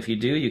 And if you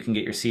do, you can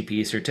get your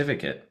CPE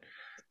certificate.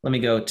 Let me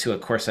go to a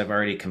course I've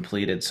already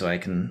completed so I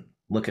can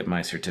look at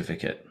my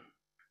certificate.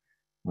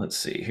 Let's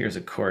see, here's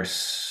a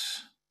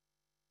course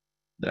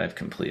that I've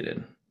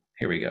completed.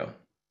 Here we go.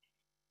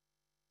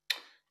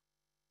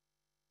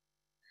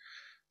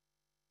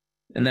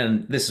 And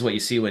then this is what you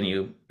see when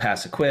you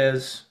pass a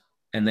quiz,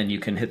 and then you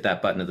can hit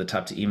that button at the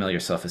top to email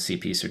yourself a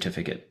CPE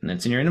certificate, and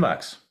it's in your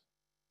inbox.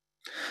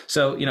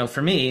 So,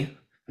 for me,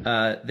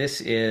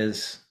 this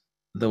is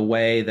the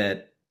way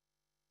that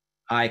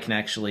I can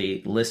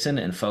actually listen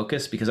and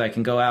focus, because I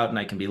can go out and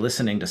I can be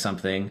listening to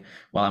something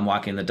while I'm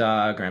walking the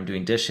dog, or I'm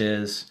doing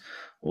dishes,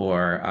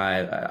 or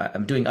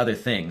I'm doing other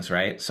things,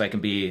 right? So I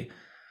can be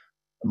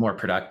more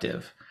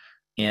productive.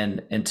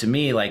 And to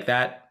me, like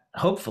that,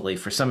 hopefully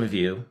for some of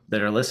you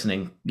that are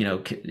listening,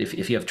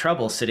 if you have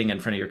trouble sitting in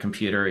front of your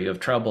computer, or you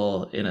have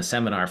trouble in a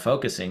seminar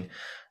focusing,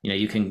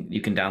 you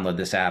can download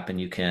this app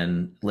and you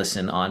can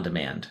listen on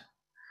demand.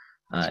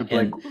 So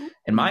Blake,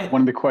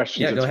 one of the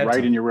questions that's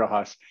right in your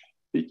wheelhouse,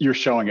 you're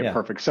showing it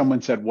perfect.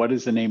 Someone said, what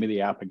is the name of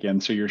the app again?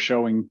 So you're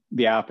showing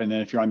the app, and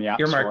then if you're on the App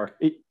Store,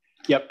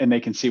 and they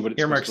can see what it's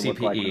Earmark supposed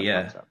to look CPE, like.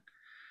 Yeah.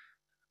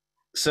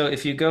 So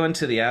if you go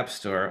into the App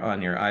Store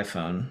on your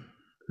iPhone,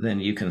 then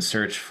you can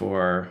search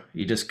for,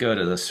 you just go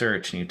to the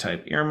search and you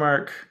type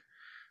Earmark,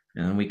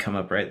 and we come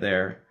up right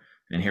there,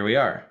 and here we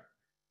are.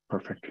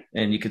 Perfect.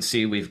 And you can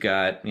see we've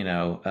got,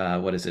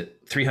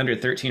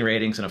 313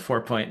 ratings and a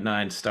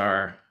 4.9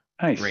 star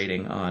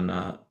rating on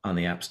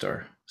the App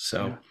Store.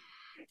 So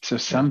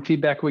some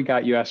feedback we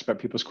got, you asked about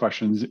people's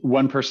questions.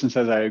 One person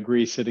says, I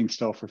agree, sitting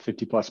still for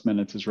 50 plus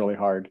minutes is really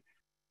hard.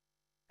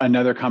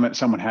 Another comment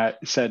someone had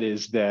said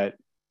is that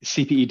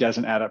CPE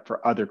doesn't add up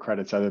for other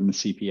credits other than the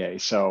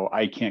CPA. So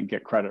I can't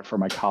get credit for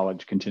my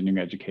college continuing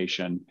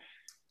education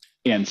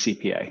and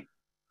CPA.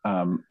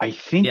 I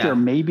think there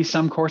may be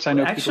some course. I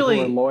know people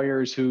who are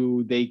lawyers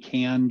who they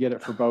can get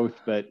it for both,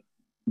 but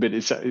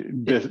it's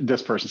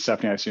this person,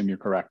 Stephanie, I assume you're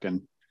correct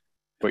in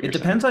what you're saying. It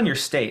depends on your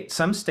state.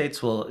 Some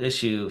states will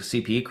issue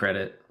CPE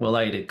credit, will allow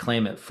you to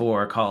claim it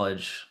for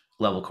college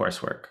level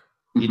coursework.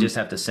 You just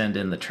have to send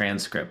in the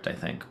transcript, I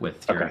think,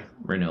 with your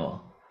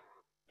renewal.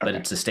 But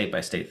it's a state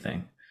by state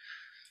thing.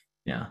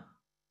 Yeah.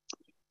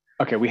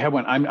 Okay, we have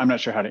one. I'm not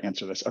sure how to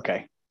answer this.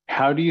 Okay.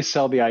 How do you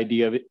sell the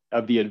idea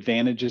of the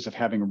advantages of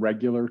having a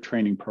regular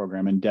training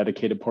program and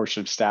dedicated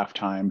portion of staff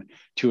time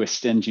to a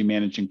stingy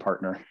managing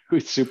partner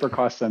who's super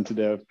cost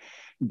sensitive,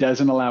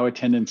 doesn't allow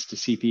attendance to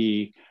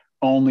CPE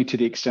only to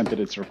the extent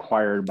that it's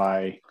required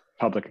by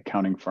public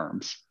accounting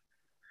firms?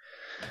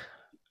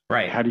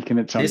 Right. How do you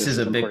convince someone this is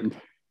important?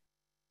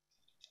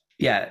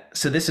 Yeah.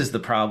 So this is the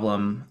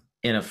problem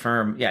in a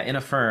firm. Yeah. In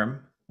a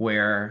firm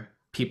where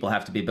people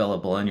have to be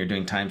billable and you're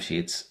doing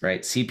timesheets,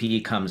 right?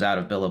 CPE comes out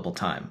of billable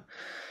time.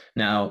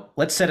 Now,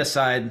 let's set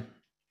aside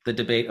the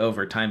debate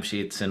over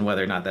timesheets and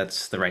whether or not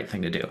that's the right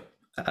thing to do.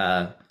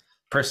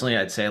 Personally,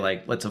 I'd say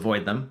let's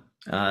avoid them.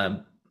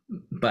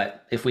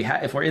 But if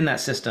we're in that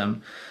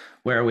system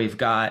where we've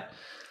got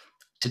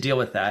to deal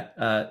with that,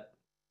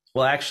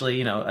 well,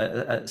 actually,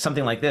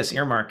 something like this,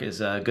 Earmark,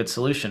 is a good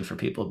solution for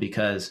people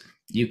because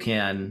you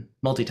can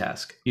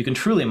multitask. You can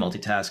truly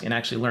multitask and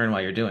actually learn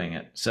while you're doing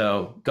it.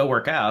 So go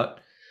work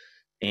out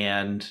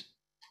and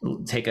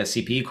take a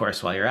CPE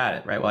course while you're at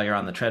it, right? While you're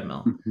on the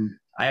treadmill.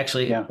 I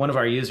actually, one of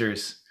our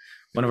users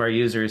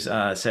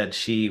said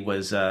she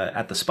was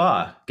at the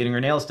spa getting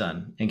her nails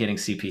done and getting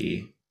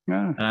CPE.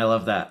 And I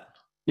love that.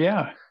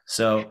 Yeah.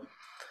 So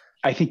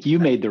I think you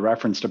made the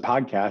reference to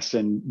podcasts,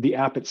 and the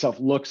app itself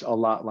looks a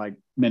lot like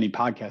many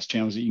podcast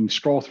channels that you can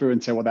scroll through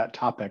and say, well, that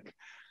topic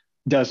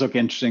does look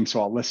interesting, so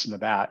I'll listen to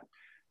that.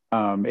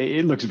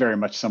 It looks very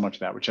much similar to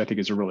that, which I think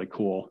is a really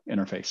cool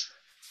interface.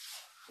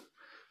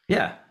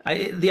 Yeah,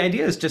 the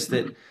idea is just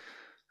that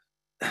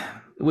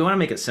we want to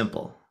make it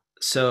simple.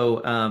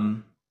 So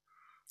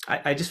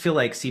I just feel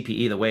like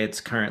CPE, the way it's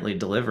currently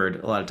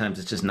delivered, a lot of times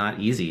it's just not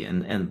easy,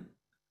 and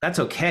that's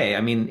okay.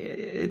 I mean,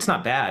 it's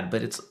not bad,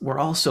 but we're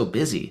all so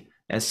busy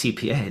as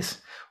CPAs.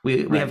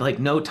 We have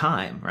no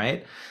time,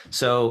 right?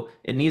 So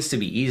it needs to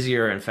be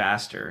easier and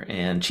faster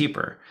and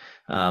cheaper.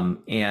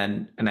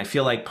 And I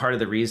feel like part of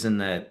the reason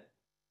that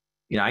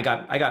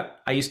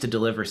I used to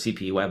deliver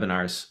CPE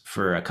webinars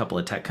for a couple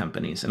of tech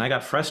companies, and I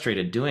got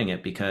frustrated doing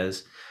it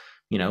because,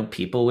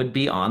 people would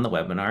be on the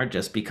webinar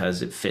just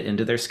because it fit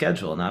into their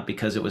schedule, not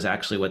because it was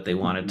actually what they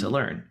wanted to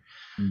learn.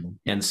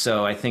 And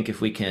so I think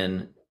if we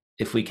can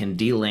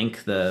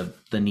de-link the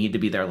need to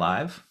be there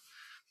live,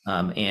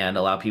 and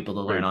allow people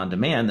to learn on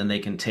demand, then they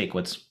can take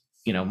what's,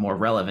 more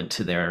relevant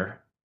to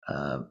their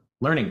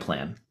learning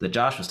plan that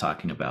Josh was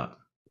talking about,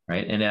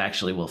 right? And it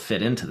actually will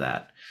fit into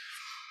that.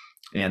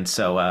 And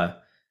so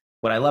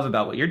what I love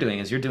about what you're doing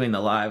is you're doing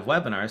the live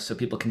webinars so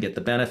people can get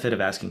the benefit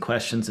of asking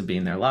questions and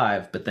being there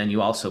live, but then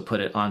you also put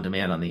it on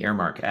demand on the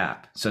Earmark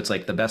app. So it's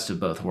like the best of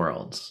both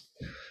worlds.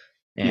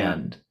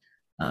 And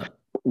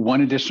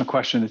one additional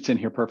question that's in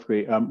here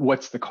perfectly.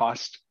 What's the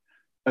cost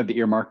of the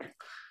Earmark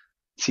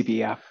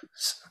CPE app?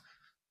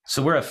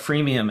 So we're a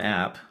freemium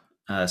app,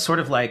 sort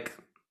of like,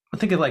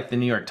 think of like the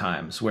New York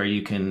Times, where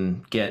you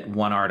can get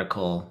one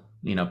article,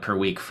 per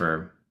week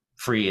for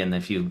free. And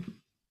if you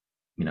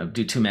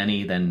do too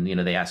many, then,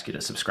 they ask you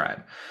to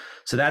subscribe.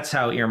 So that's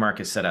how Earmark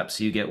is set up.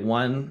 So you get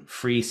one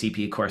free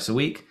CPE course a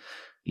week.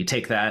 You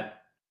take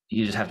that,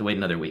 you just have to wait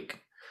another week.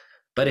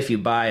 But if you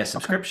buy a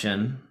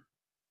subscription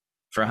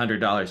for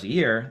 $100 a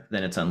year,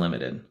 then it's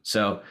unlimited.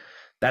 So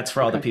that's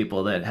for all the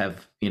people that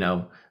have,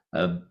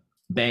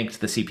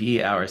 banked the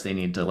CPE hours they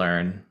need to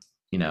learn,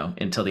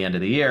 until the end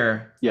of the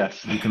year.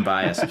 Yes. You can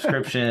buy a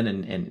subscription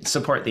and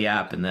support the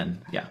app. And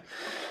then,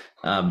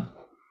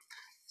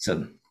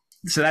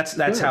 So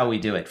that's how we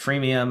do it.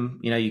 Freemium,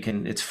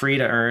 it's free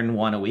to earn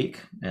one a week.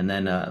 And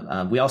then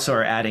we also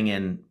are adding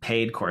in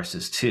paid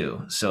courses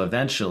too. So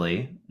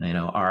eventually,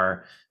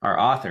 our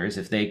authors,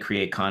 if they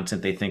create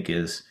content they think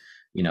is,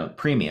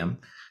 premium,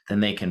 then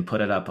they can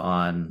put it up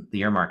on the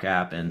Earmark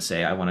app and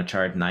say, I want to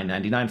charge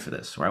 $9.99 for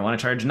this, or I want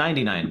to charge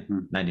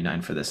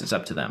 $99.99 for this. It's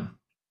up to them.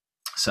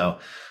 So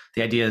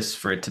the idea is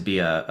for it to be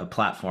a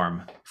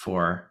platform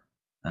for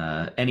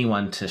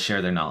anyone to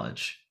share their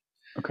knowledge.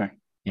 Okay.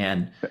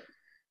 And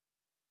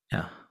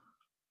yeah.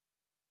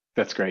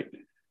 That's great.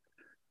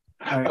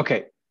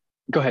 Okay.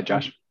 Go ahead,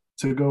 Josh.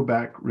 To go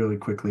back really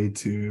quickly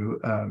to,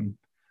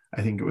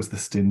 I think it was the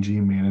stingy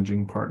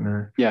managing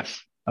partner.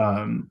 Yes.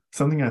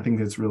 Something I think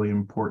that's really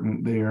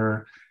important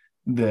there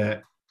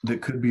that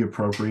could be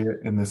appropriate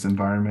in this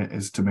environment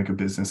is to make a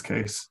business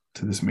case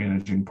to this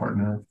managing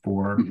partner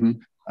for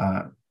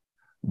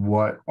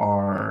what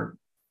are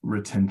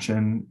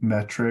retention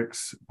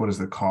metrics, what is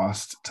the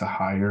cost to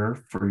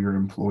hire for your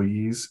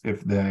employees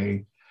if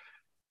they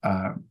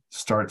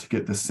start to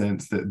get the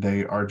sense that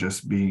they are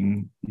just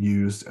being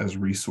used as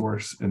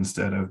resource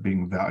instead of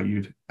being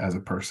valued as a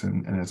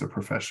person and as a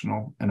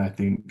professional. And I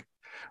think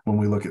when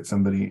we look at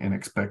somebody and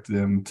expect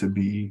them to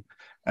be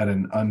at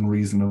an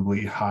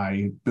unreasonably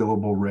high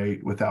billable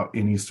rate without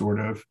any sort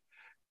of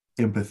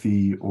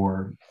empathy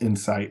or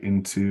insight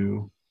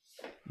into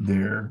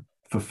their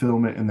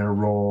fulfillment in their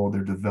role,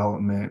 their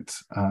development,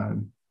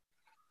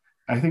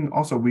 I think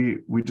also we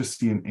just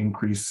see an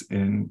increase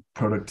in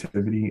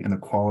productivity and the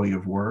quality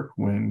of work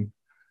when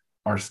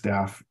our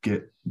staff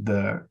get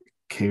the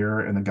care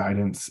and the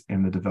guidance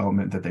and the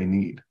development that they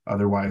need.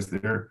 Otherwise,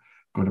 they're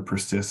going to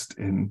persist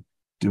in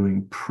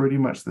doing pretty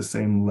much the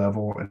same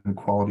level and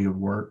quality of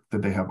work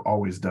that they have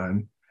always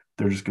done.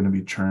 They're just going to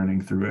be churning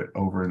through it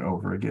over and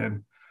over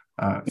again.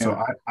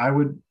 So I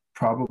would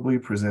probably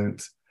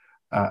present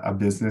a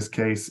business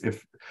case.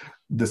 If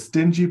the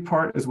stingy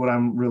part is what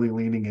I'm really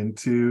leaning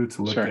into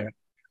to look at,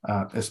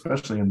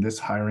 especially in this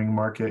hiring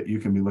market, you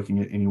can be looking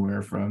at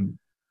anywhere from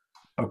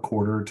a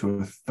quarter to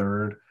a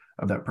third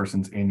of that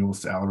person's annual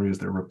salary as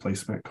their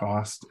replacement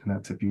cost. And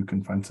that's if you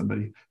can find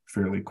somebody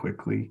fairly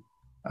quickly.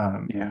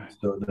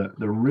 So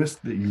the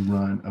risk that you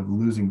run of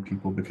losing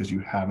people because you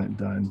haven't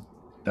done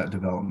that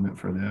development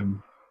for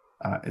them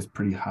is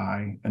pretty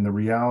high. And the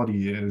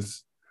reality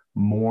is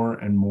more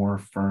and more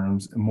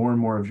firms and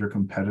more of your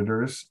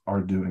competitors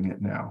are doing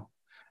it now.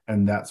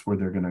 And that's where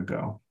they're going to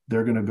go.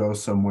 They're going to go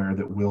somewhere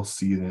that will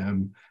see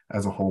them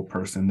as a whole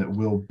person, that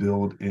will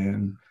build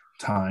in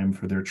time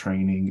for their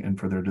training and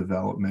for their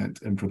development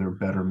and for their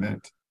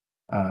betterment.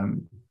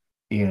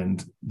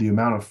 And the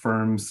amount of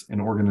firms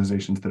and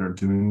organizations that are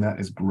doing that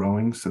is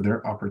growing. So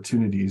their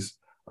opportunities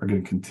are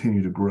going to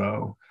continue to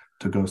grow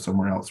to go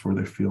somewhere else where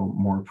they feel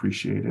more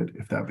appreciated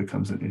if that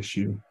becomes an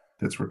issue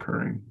that's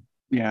recurring.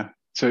 Yeah.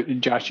 So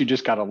Josh, you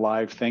just got a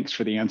live thanks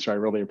for the answer. I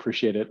really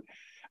appreciate it.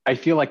 I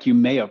feel like you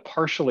may have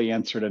partially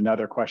answered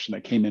another question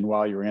that came in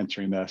while you were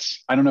answering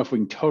this. I don't know if we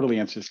can totally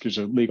answer this because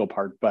there's a legal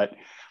part, but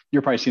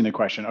you're probably seeing the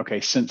question.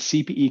 Okay, since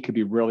CPE could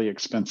be really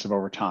expensive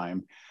over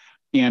time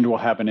and will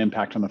have an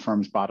impact on the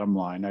firm's bottom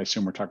line, I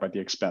assume we're talking about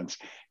the expense,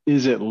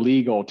 is it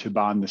legal to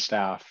bond the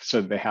staff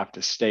so that they have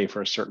to stay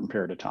for a certain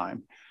period of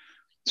time?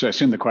 So I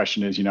assume the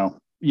question is,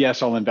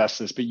 yes, I'll invest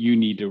this, but you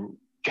need to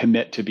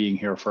commit to being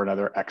here for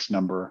another X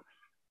number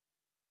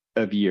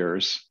of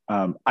years.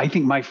 I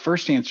think my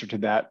first answer to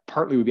that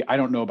partly would be, I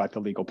don't know about the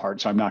legal part,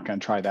 so I'm not going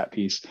to try that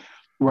piece.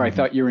 Where I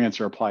thought your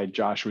answer applied,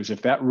 Josh, was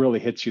if that really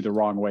hits you the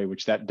wrong way,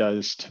 which that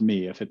does to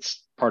me, if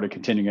it's part of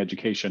continuing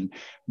education,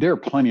 there are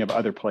plenty of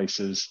other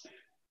places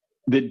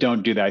that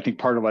don't do that. I think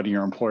part of letting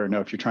your employer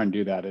know if you're trying to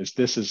do that is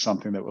this is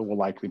something that will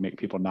likely make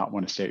people not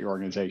want to stay at your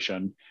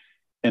organization,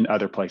 and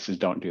other places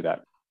don't do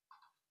that.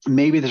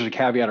 Maybe there's a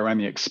caveat around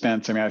the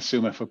expense. I mean, I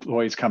assume if an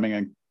employee's coming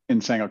in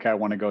and saying, okay, I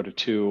want to go to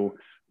 2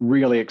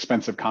 really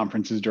expensive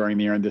conferences during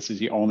the year, and this is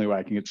the only way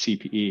I can get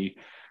CPE,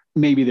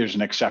 maybe there's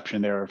an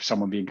exception there of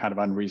someone being kind of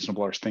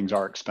unreasonable or things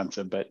are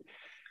expensive. But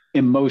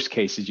in most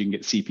cases, you can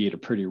get CPE at a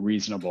pretty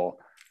reasonable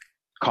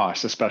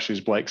cost, especially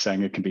as Blake's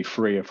saying, it can be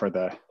free for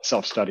the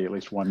self-study, at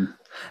least one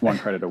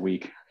credit a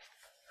week.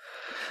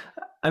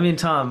 I mean,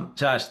 Tom,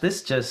 Josh,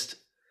 this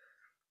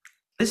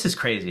is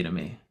crazy to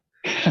me.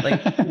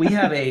 Like we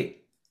have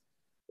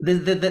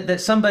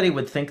that somebody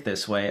would think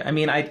this way. I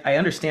mean, I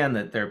understand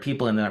that there are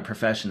people in our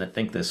profession that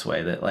think this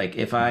way, that like,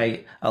 if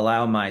I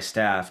allow my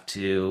staff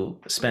to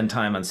spend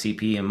time on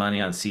CPE and money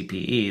on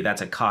CPE,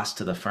 that's a cost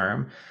to the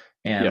firm.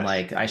 And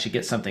like, I should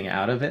get something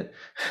out of it.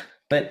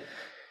 But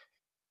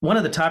one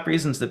of the top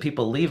reasons that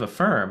people leave a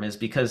firm is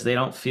because they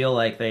don't feel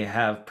like they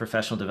have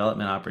professional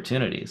development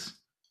opportunities.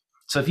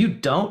 So if you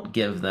don't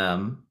give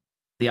them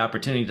the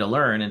opportunity to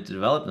learn and to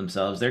develop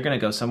themselves, they're going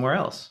to go somewhere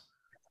else.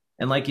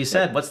 And like you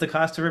said, what's the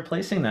cost of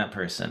replacing that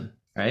person,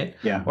 right?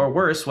 Yeah. Or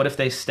worse, what if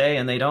they stay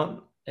and they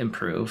don't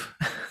improve?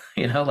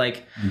 It's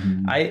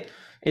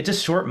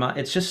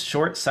just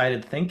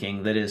short-sighted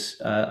thinking that is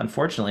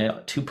unfortunately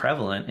too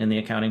prevalent in the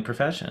accounting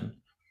profession.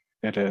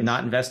 It is.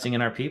 Not investing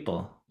in our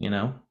people,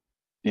 Yeah.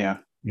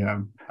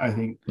 Yeah. I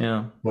think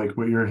like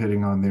what you're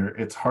hitting on there,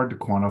 it's hard to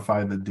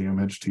quantify the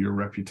damage to your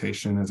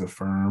reputation as a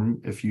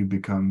firm if you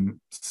become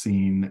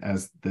seen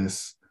as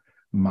this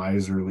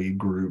miserly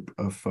group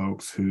of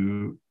folks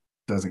who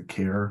doesn't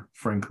care,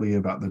 frankly,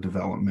 about the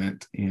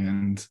development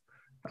and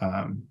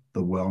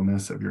the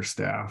wellness of your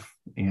staff.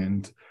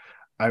 And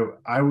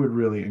I would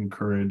really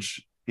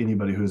encourage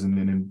anybody who's in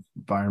an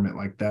environment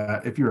like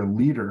that, if you're a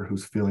leader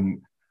who's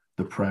feeling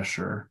the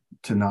pressure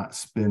to not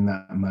spend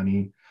that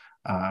money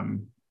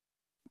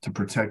to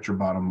protect your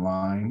bottom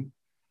line,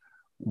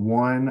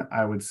 one,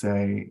 I would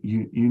say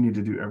you need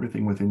to do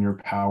everything within your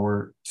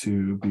power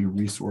to be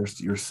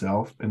resourced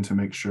yourself and to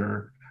make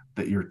sure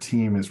that your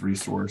team is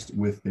resourced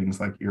with things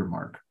like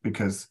Earmark,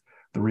 because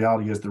the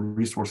reality is the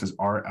resources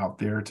are out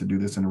there to do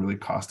this in a really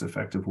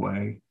cost-effective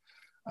way.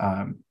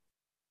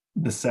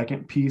 The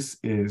second piece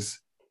is,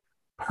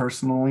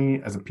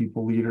 personally, as a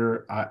people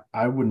leader,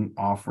 I wouldn't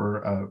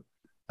offer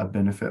a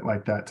benefit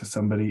like that to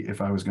somebody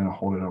if I was going to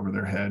hold it over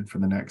their head for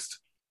the next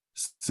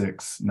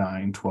 6,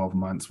 9, 12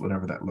 months,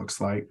 whatever that looks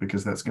like,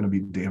 because that's going to be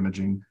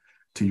damaging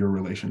to your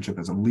relationship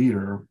as a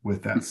leader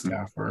with that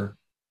staffer.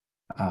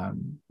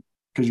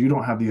 Because you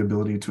don't have the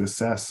ability to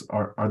assess,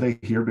 are they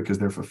here because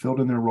they're fulfilled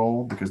in their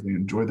role, because they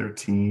enjoy their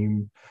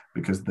team,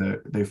 because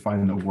they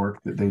find the work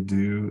that they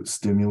do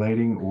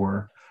stimulating,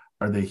 or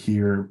are they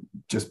here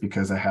just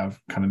because I have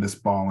kind of this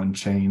ball and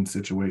chain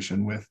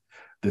situation with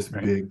this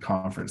big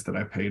conference that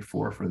I paid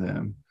for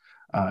them?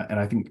 And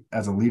I think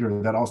as a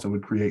leader, that also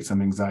would create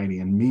some anxiety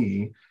in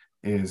me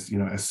is,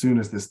 as soon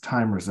as this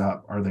timer's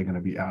up, are they going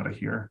to be out of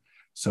here?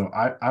 So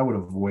I would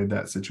avoid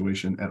that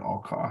situation at all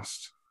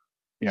costs.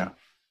 Yeah.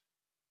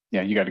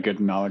 Yeah, you got a good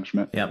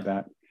acknowledgement of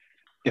that.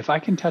 If I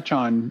can touch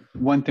on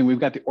one thing, we've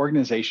got the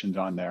organizations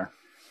on there.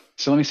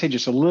 So let me say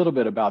just a little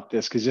bit about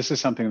this, because this is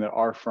something that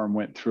our firm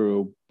went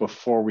through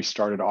before we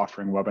started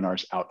offering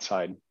webinars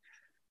outside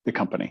the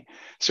company.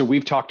 So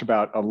we've talked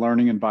about a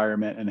learning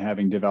environment and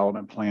having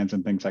development plans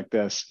and things like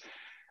this.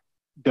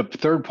 The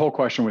third poll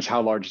question was,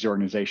 how large is the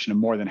organization?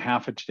 And more than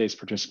half of today's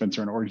participants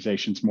are in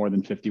organizations more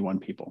than 51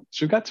 people.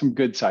 So we've got some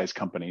good sized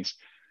companies.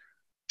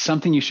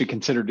 Something you should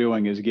consider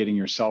doing is getting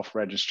yourself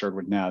registered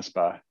with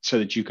NASBA so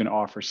that you can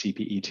offer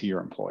CPE to your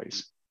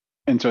employees.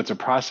 And so it's a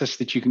process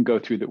that you can go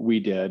through that we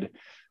did.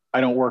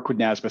 I don't work with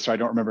NASBA, so I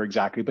don't remember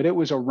exactly, but it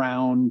was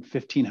around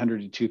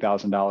 $1,500 to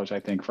 $2,000, I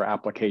think, for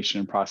application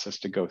and process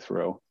to go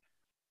through.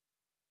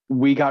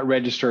 We got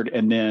registered,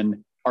 and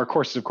then our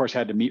courses, of course,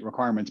 had to meet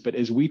requirements. But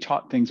as we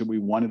taught things that we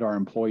wanted our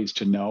employees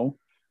to know,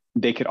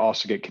 they could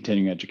also get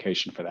continuing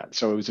education for that.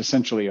 So it was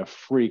essentially a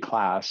free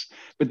class.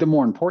 But the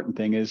more important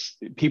thing is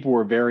people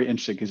were very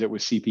interested because it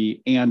was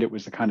CPE and it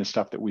was the kind of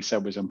stuff that we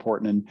said was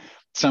important. And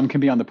some can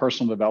be on the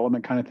personal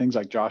development kind of things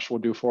like Josh will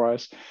do for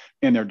us.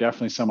 And there are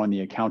definitely some on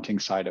the accounting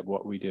side of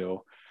what we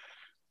do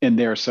in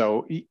there.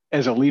 So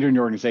as a leader in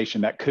your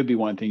organization, that could be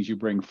one of the things you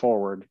bring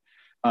forward.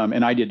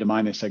 And I did to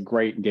mine. They said,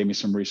 great, and gave me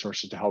some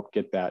resources to help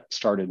get that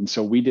started. And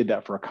so we did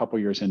that for a couple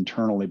of years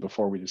internally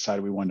before we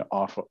decided we wanted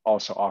to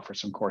also offer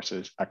some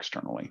courses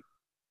externally.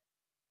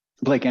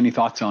 Blake, any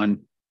thoughts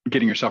on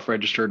getting yourself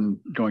registered and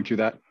going through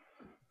that?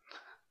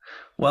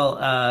 Well,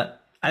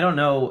 I don't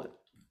know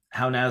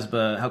how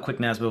quick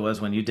NASBA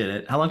was when you did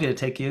it. How long did it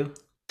take you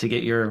to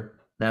get your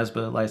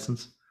NASBA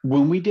license?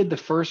 When we did the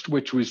first,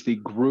 which was the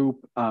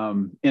group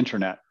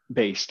internet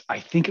based, I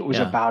think it was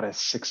about a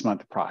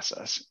 6-month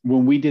process.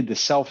 When we did the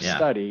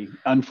self-study,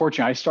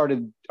 unfortunately, I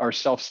started our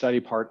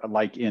self-study part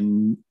like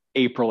in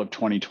April of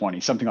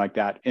 2020, something like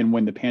that. And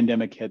when the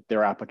pandemic hit,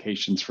 their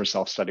applications for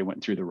self-study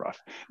went through the roof.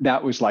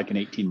 That was like an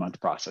 18-month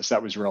process.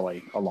 That was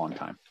really a long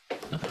time.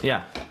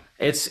 Yeah,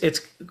 it's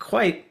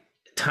quite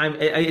time.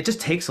 It just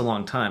takes a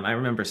long time. I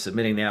remember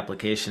submitting the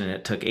application and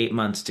it took 8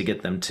 months to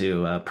get them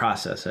to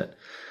process it.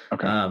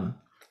 Okay.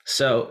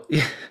 So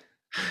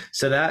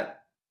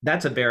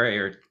that's a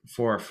barrier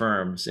for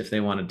firms if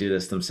they want to do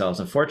this themselves.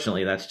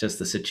 Unfortunately, that's just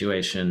the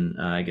situation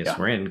I guess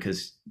we're in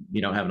because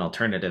you don't have an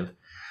alternative.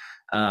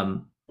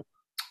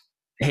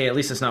 Hey, at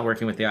least it's not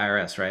working with the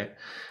IRS, right?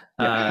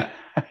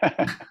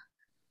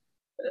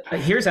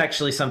 Here's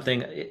actually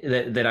something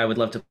that I would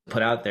love to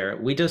put out there.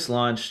 We just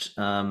launched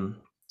a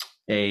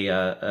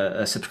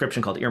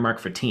subscription called Earmark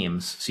for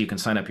Teams. So you can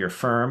sign up your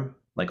firm,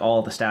 like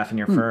all the staff in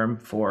your firm,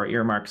 for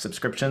Earmark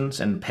subscriptions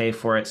and pay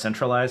for it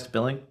centralized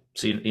billing.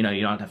 So you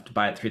don't have to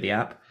buy it through the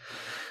app.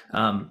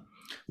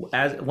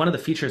 As one of the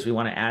features we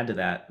want to add to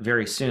that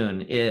very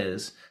soon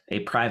is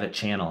a private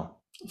channel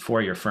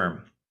for your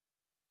firm.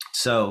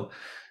 So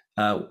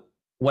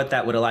what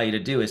that would allow you to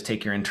do is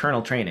take your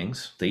internal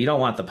trainings that you don't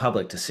want the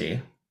public to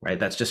see, right?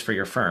 That's just for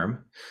your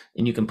firm,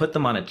 and you can put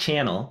them on a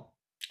channel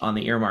on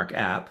the Earmark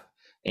app,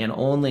 and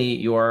only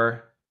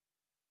your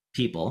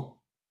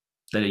people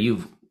that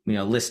you've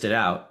listed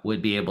out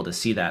would be able to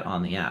see that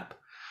on the app.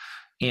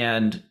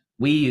 And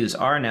we use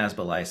our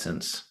NASBA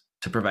license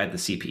to provide the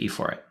CPE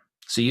for it.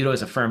 So you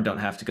as a firm don't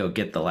have to go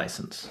get the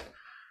license.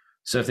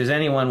 So if there's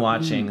anyone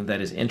watching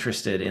that is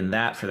interested in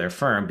that for their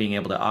firm, being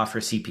able to offer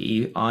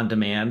CPE on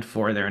demand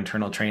for their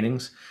internal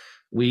trainings,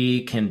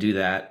 we can do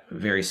that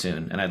very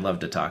soon. And I'd love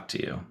to talk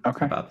to you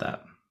about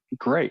that.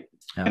 Great.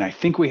 Yeah. And I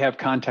think we have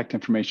contact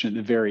information at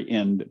the very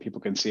end that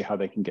people can see how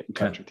they can get in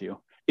touch with you.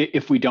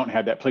 If we don't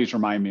have that, please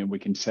remind me and we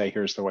can say,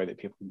 here's the way that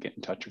people can get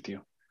in touch with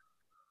you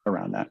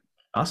around that.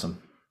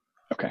 Awesome.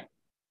 Okay.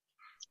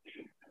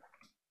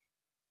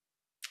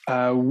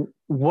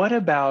 What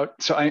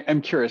about, so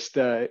I'm curious,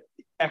 the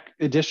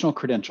additional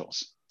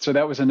credentials. So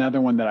that was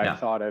another one that I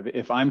thought of.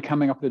 If I'm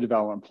coming up with a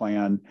development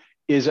plan,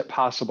 is it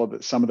possible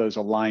that some of those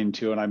align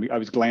to, and I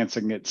was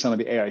glancing at some of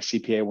the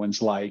AICPA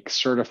ones like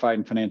certified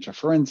in financial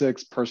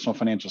forensics, personal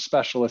financial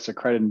specialist,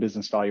 accredited in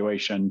business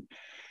valuation.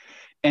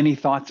 Any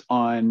thoughts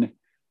on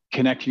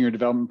connecting your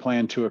development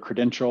plan to a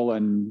credential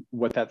and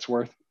what that's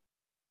worth?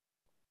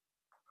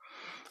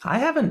 I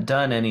haven't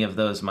done any of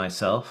those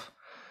myself.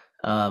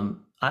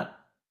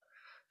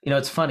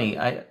 It's funny.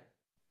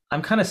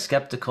 I'm kind of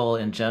skeptical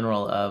in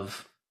general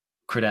of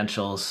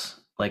credentials,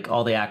 like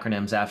all the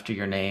acronyms after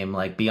your name,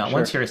 like beyond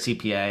once you're a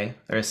CPA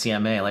or a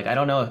CMA, like I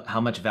don't know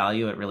how much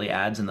value it really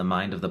adds in the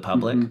mind of the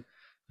public.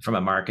 from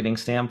a marketing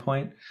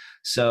standpoint.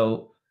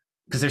 So,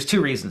 because there's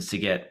two reasons to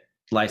get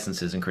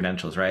licenses and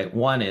credentials, right?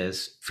 One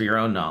is for your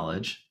own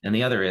knowledge, and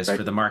the other is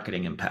for the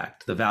marketing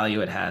impact, the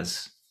value it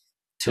has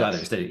to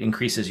others, that it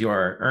increases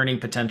your earning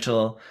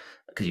potential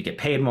because you get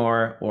paid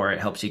more, or it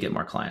helps you get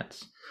more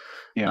clients.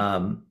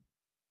 Yeah.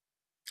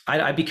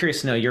 I'd be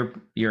curious to know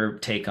your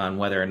take on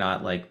whether or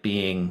not like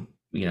being,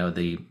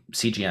 the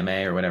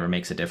CGMA or whatever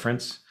makes a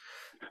difference.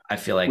 I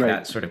feel like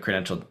that sort of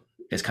credential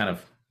is kind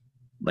of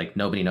like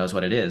nobody knows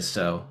what it is.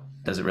 So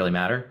does it really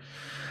matter?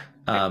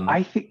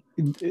 I think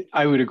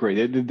I would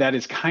agree that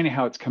is kind of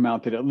how it's come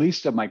out, that at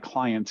least of my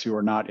clients who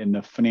are not in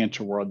the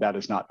financial world, that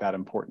is not that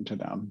important to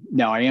them.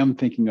 Now, I am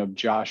thinking of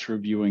Josh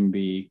reviewing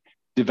the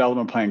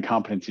development plan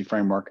competency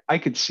framework. I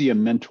could see a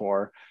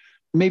mentor,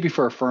 maybe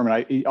for a firm,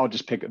 and I'll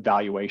just pick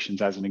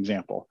valuations as an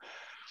example.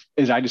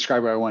 As I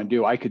describe what I want to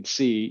do, I could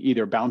see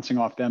either bouncing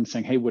off them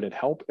saying, hey, would it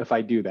help if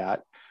I do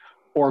that?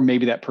 Or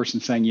maybe that person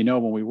saying,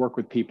 when we work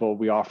with people,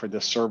 we offer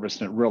this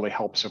service and it really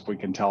helps if we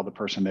can tell the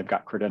person they've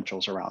got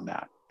credentials around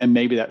that. And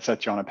maybe that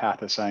sets you on a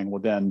path of saying,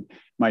 well, then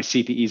my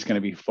CPE is going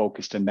to be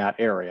focused in that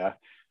area.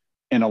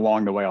 And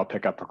along the way, I'll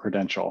pick up a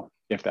credential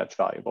if that's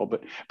valuable.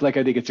 But like,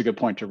 I think it's a good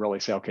point to really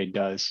say, okay,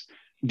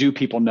 do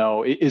people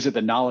know, is it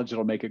the knowledge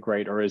that'll make it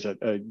great? Or is it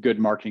a good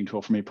marketing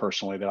tool for me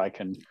personally that I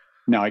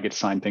get to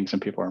sign things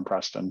and people are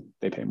impressed and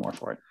they pay more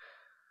for it?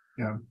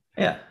 Yeah.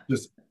 Yeah.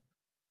 Just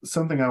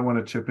something I want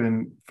to chip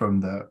in from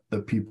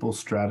the people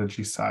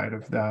strategy side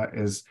of that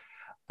is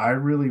I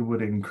really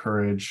would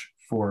encourage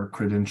for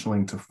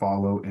credentialing to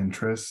follow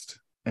interest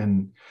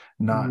and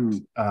not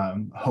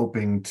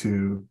hoping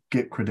to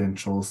get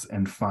credentials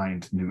and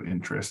find new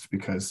interest,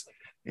 because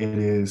it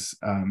is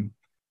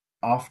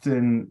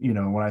often,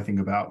 when I think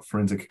about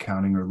forensic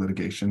accounting or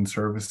litigation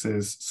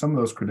services, some of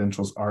those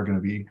credentials are going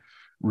to be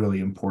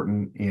really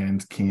important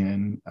and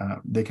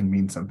they can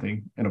mean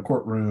something in a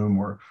courtroom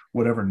or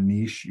whatever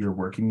niche you're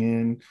working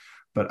in.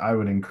 But I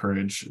would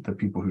encourage the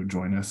people who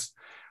join us,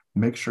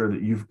 make sure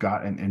that you've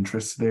got an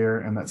interest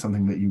there and that's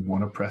something that you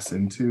want to press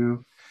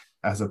into,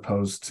 as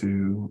opposed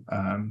to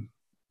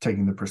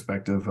taking the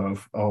perspective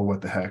of, oh,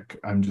 what the heck,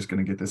 I'm just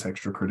going to get this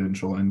extra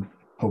credential and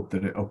hope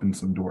that it opens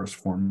some doors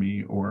for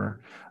me, or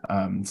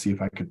see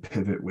if I could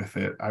pivot with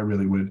it. I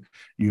really would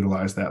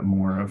utilize that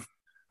more of,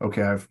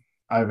 okay,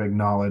 I've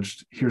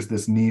acknowledged here's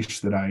this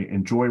niche that I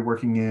enjoy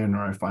working in,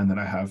 or I find that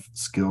I have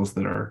skills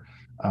that are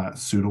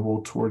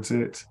suitable towards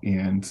it,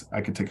 and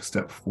I could take a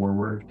step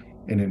forward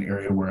in an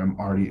area where I'm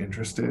already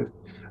interested.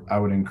 I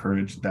would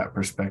encourage that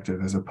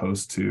perspective as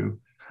opposed to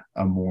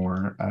a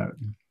more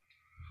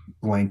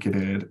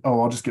blanketed,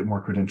 oh, I'll just get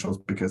more credentials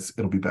because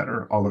it'll be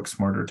better. I'll look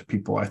smarter to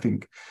people. I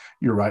think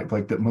you're right,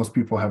 Blake, that most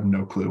people have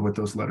no clue what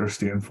those letters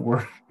stand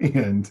for,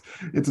 and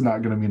it's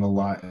not going to mean a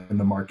lot in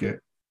the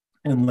market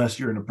unless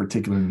you're in a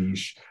particular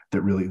niche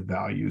that really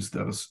values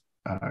that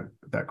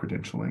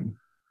credentialing.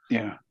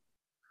 Yeah.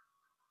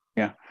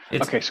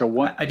 Okay.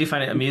 So I do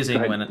find it amusing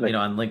when,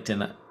 on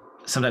LinkedIn,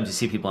 sometimes you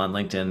see people on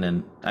LinkedIn,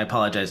 and I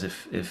apologize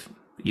if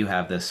you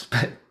have this,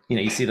 but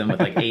you see them with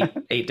like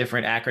eight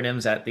different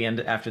acronyms at the end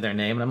after their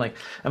name. And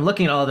I'm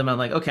looking at all of them. I'm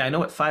like, okay, I know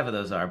what 5 of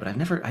those are, but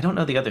I don't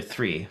know the other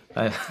 3.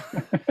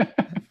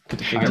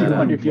 If you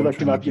looked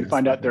them up, you'd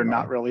find out they're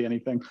not really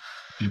anything.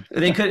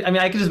 They could,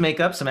 I could just make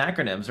up some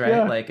acronyms, right?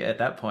 Yeah. Like at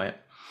that point.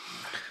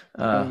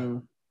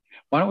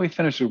 Why don't we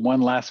finish with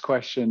one last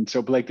question?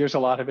 So Blake, there's a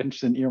lot of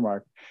interest in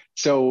Earmark.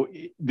 So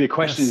the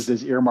question is,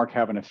 does Earmark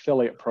have an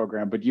affiliate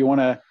program? But do you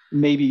want to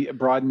maybe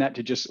broaden that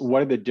to just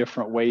what are the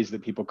different ways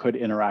that people could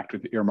interact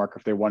with Earmark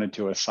if they wanted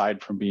to,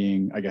 aside from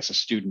being, I guess, a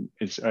student,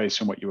 is I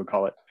assume what you would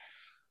call it?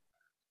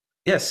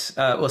 Yes.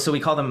 Well, so we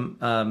call them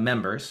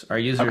members. Our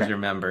users are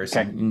members.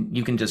 Okay. And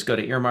you can just go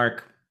to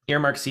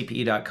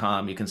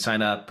earmarkcpe.com. You can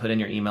sign up, put in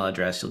your email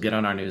address. You'll get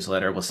on our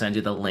newsletter. We'll send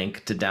you the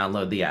link to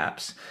download the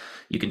apps.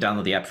 You can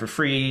download the app for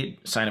free,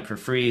 sign up for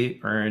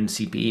free, earn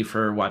CPE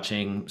for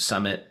watching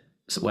Summit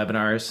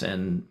webinars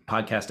and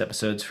podcast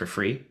episodes for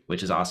free,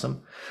 which is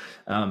awesome.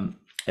 And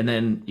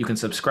then you can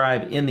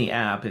subscribe in the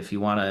app if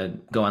you want to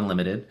go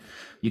unlimited.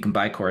 You can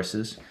buy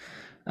courses.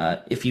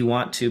 If you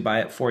want to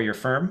buy it for your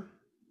firm,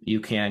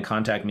 you can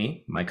contact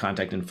me. My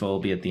contact info will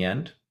be at the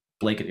end,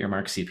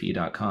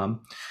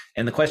 blake@earmarkcpe.com.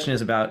 And the question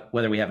is about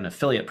whether we have an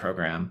affiliate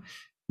program.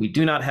 We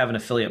do not have an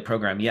affiliate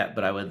program yet,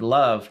 but I would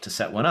love to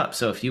set one up.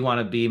 So if you want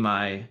to be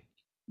my,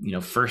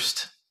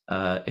 first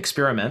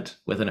experiment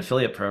with an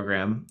affiliate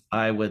program,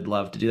 I would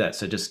love to do that.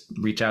 So just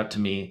reach out to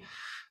me.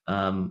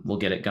 We'll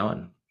get it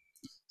going.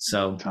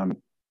 So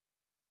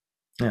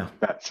yeah,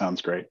 that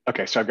sounds great.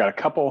 Okay, so I've got a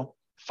couple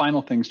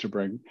final things to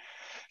bring.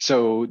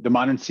 So the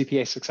Modern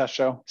CPA Success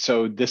Show.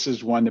 So this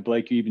is one that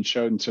Blake, you even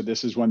showed. And so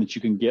this is one that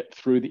you can get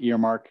through the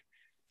Earmark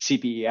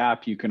CPE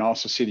app. You can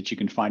also see that you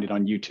can find it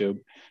on YouTube.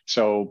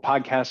 So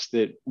podcasts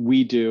that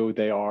we do,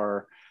 they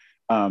are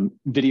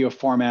video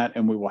format,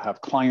 and we will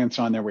have clients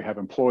on there. We have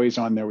employees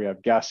on there. We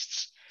have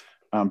guests,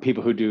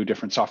 people who do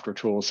different software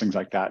tools, things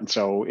like that. And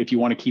so if you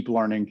want to keep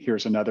learning,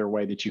 here's another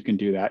way that you can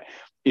do that.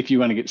 If you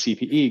want to get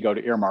CPE, go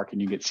to Earmark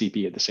and you get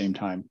CPE at the same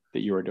time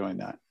that you are doing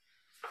that.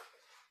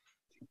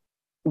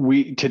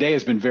 Today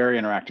has been very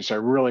interactive, so I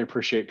really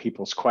appreciate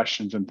people's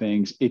questions and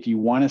things. If you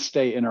want to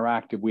stay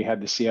interactive, we have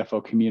the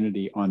CFO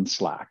community on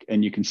Slack,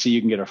 and you can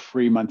get a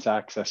free month's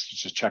access to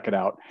just check it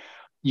out.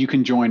 You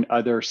can join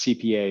other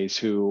CPAs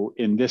who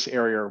in this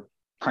area are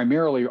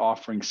primarily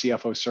offering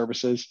CFO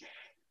services.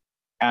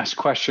 Ask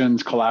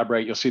questions,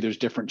 collaborate. You'll see there's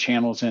different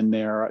channels in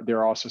there. There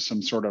are also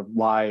some sort of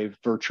live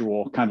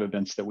virtual kind of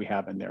events that we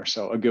have in there.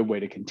 So a good way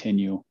to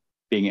continue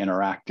being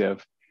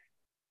interactive.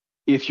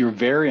 If you're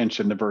very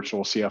interested in the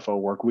virtual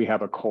CFO work, we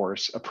have a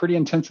course, a pretty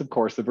intensive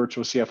course, the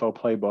Virtual CFO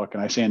Playbook.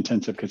 And I say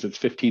intensive because it's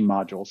 15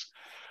 modules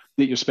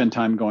that you spend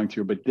time going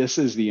through. But this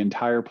is the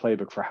entire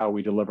playbook for how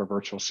we deliver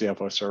virtual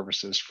CFO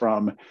services,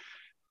 from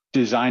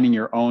designing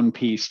your own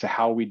piece to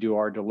how we do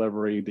our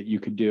delivery that you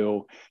could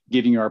do,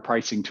 giving you our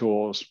pricing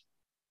tools.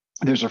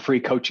 There's a free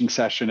coaching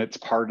session. It's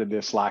part of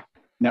this Slack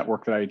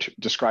network that I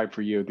described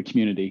for you, the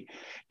community.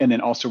 And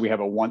then also we have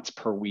a once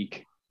per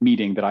week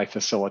meeting that I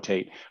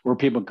facilitate where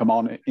people come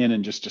on in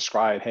and just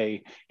describe,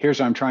 hey, here's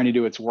what I'm trying to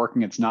do. It's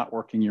working. It's not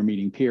working. You're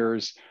meeting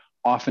peers.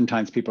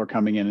 Oftentimes people are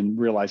coming in and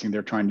realizing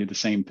they're trying to do the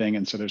same thing.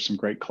 And so there's some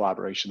great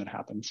collaboration that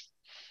happens.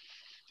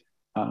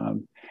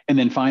 And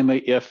then finally,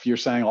 if you're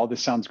saying, oh,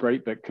 this sounds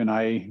great, but can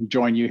I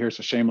join you? Here's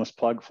a shameless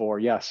plug for,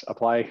 yes,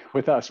 apply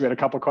with us. We had a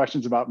couple of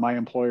questions about my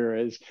employer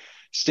is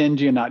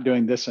stingy and not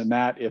doing this and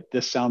that. If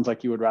this sounds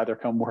like you would rather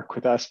come work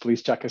with us,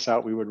 please check us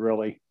out. We would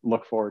really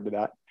look forward to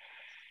that.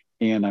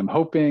 And I'm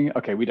hoping,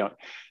 okay, we don't.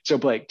 So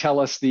Blake, tell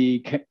us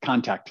the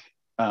contact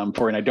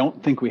for, and I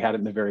don't think we had it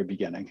in the very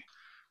beginning.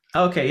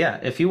 Okay,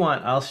 yeah. If you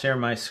want, I'll share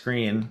my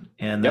screen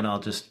and then I'll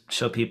just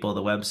show people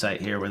the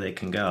website here where they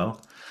can go.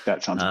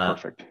 That sounds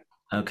perfect.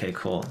 Okay,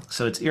 cool.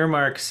 So it's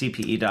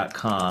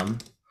earmarkcpe.com,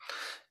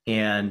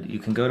 and you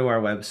can go to our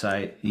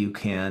website. You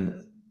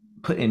can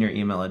put in your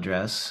email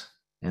address,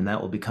 and that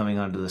will be coming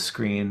onto the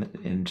screen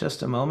in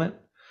just a moment.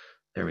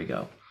 There we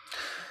go.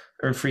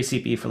 Earn free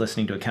CPE for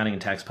listening to accounting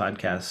and tax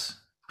podcasts.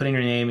 Put in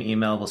your name,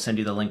 email. We'll send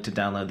you the link to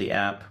download the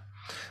app.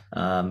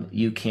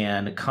 You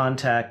can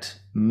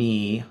contact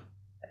me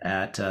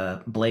at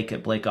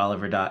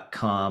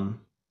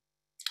blake@blakeoliver.com.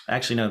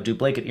 Actually, no, do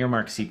Blake at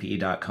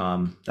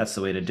earmarkcpe.com. That's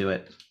the way to do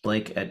it.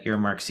 Blake at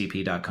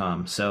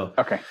earmarkcpe.com. So,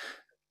 okay.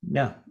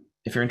 Yeah,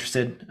 if you're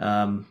interested,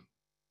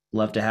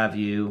 love to have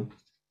you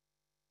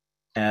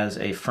as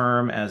a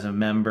firm, as a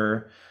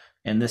member.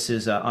 And this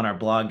is on our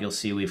blog. You'll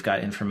see we've got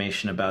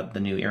information about the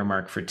new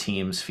Earmark for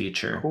Teams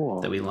feature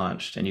that we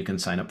launched, and you can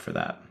sign up for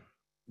that.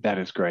 That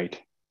is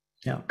great.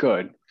 Yeah.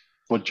 Good.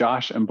 Well,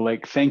 Josh and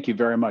Blake, thank you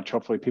very much.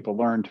 Hopefully people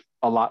learned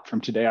a lot from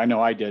today. I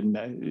know I did, and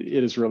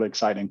it is really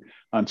exciting.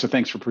 So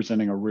thanks for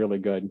presenting a really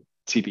good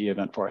CPE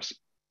event for us.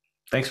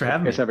 Thanks for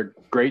having me. Guys, have a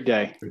great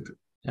day.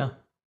 Yeah.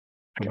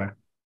 Okay. Bye-bye.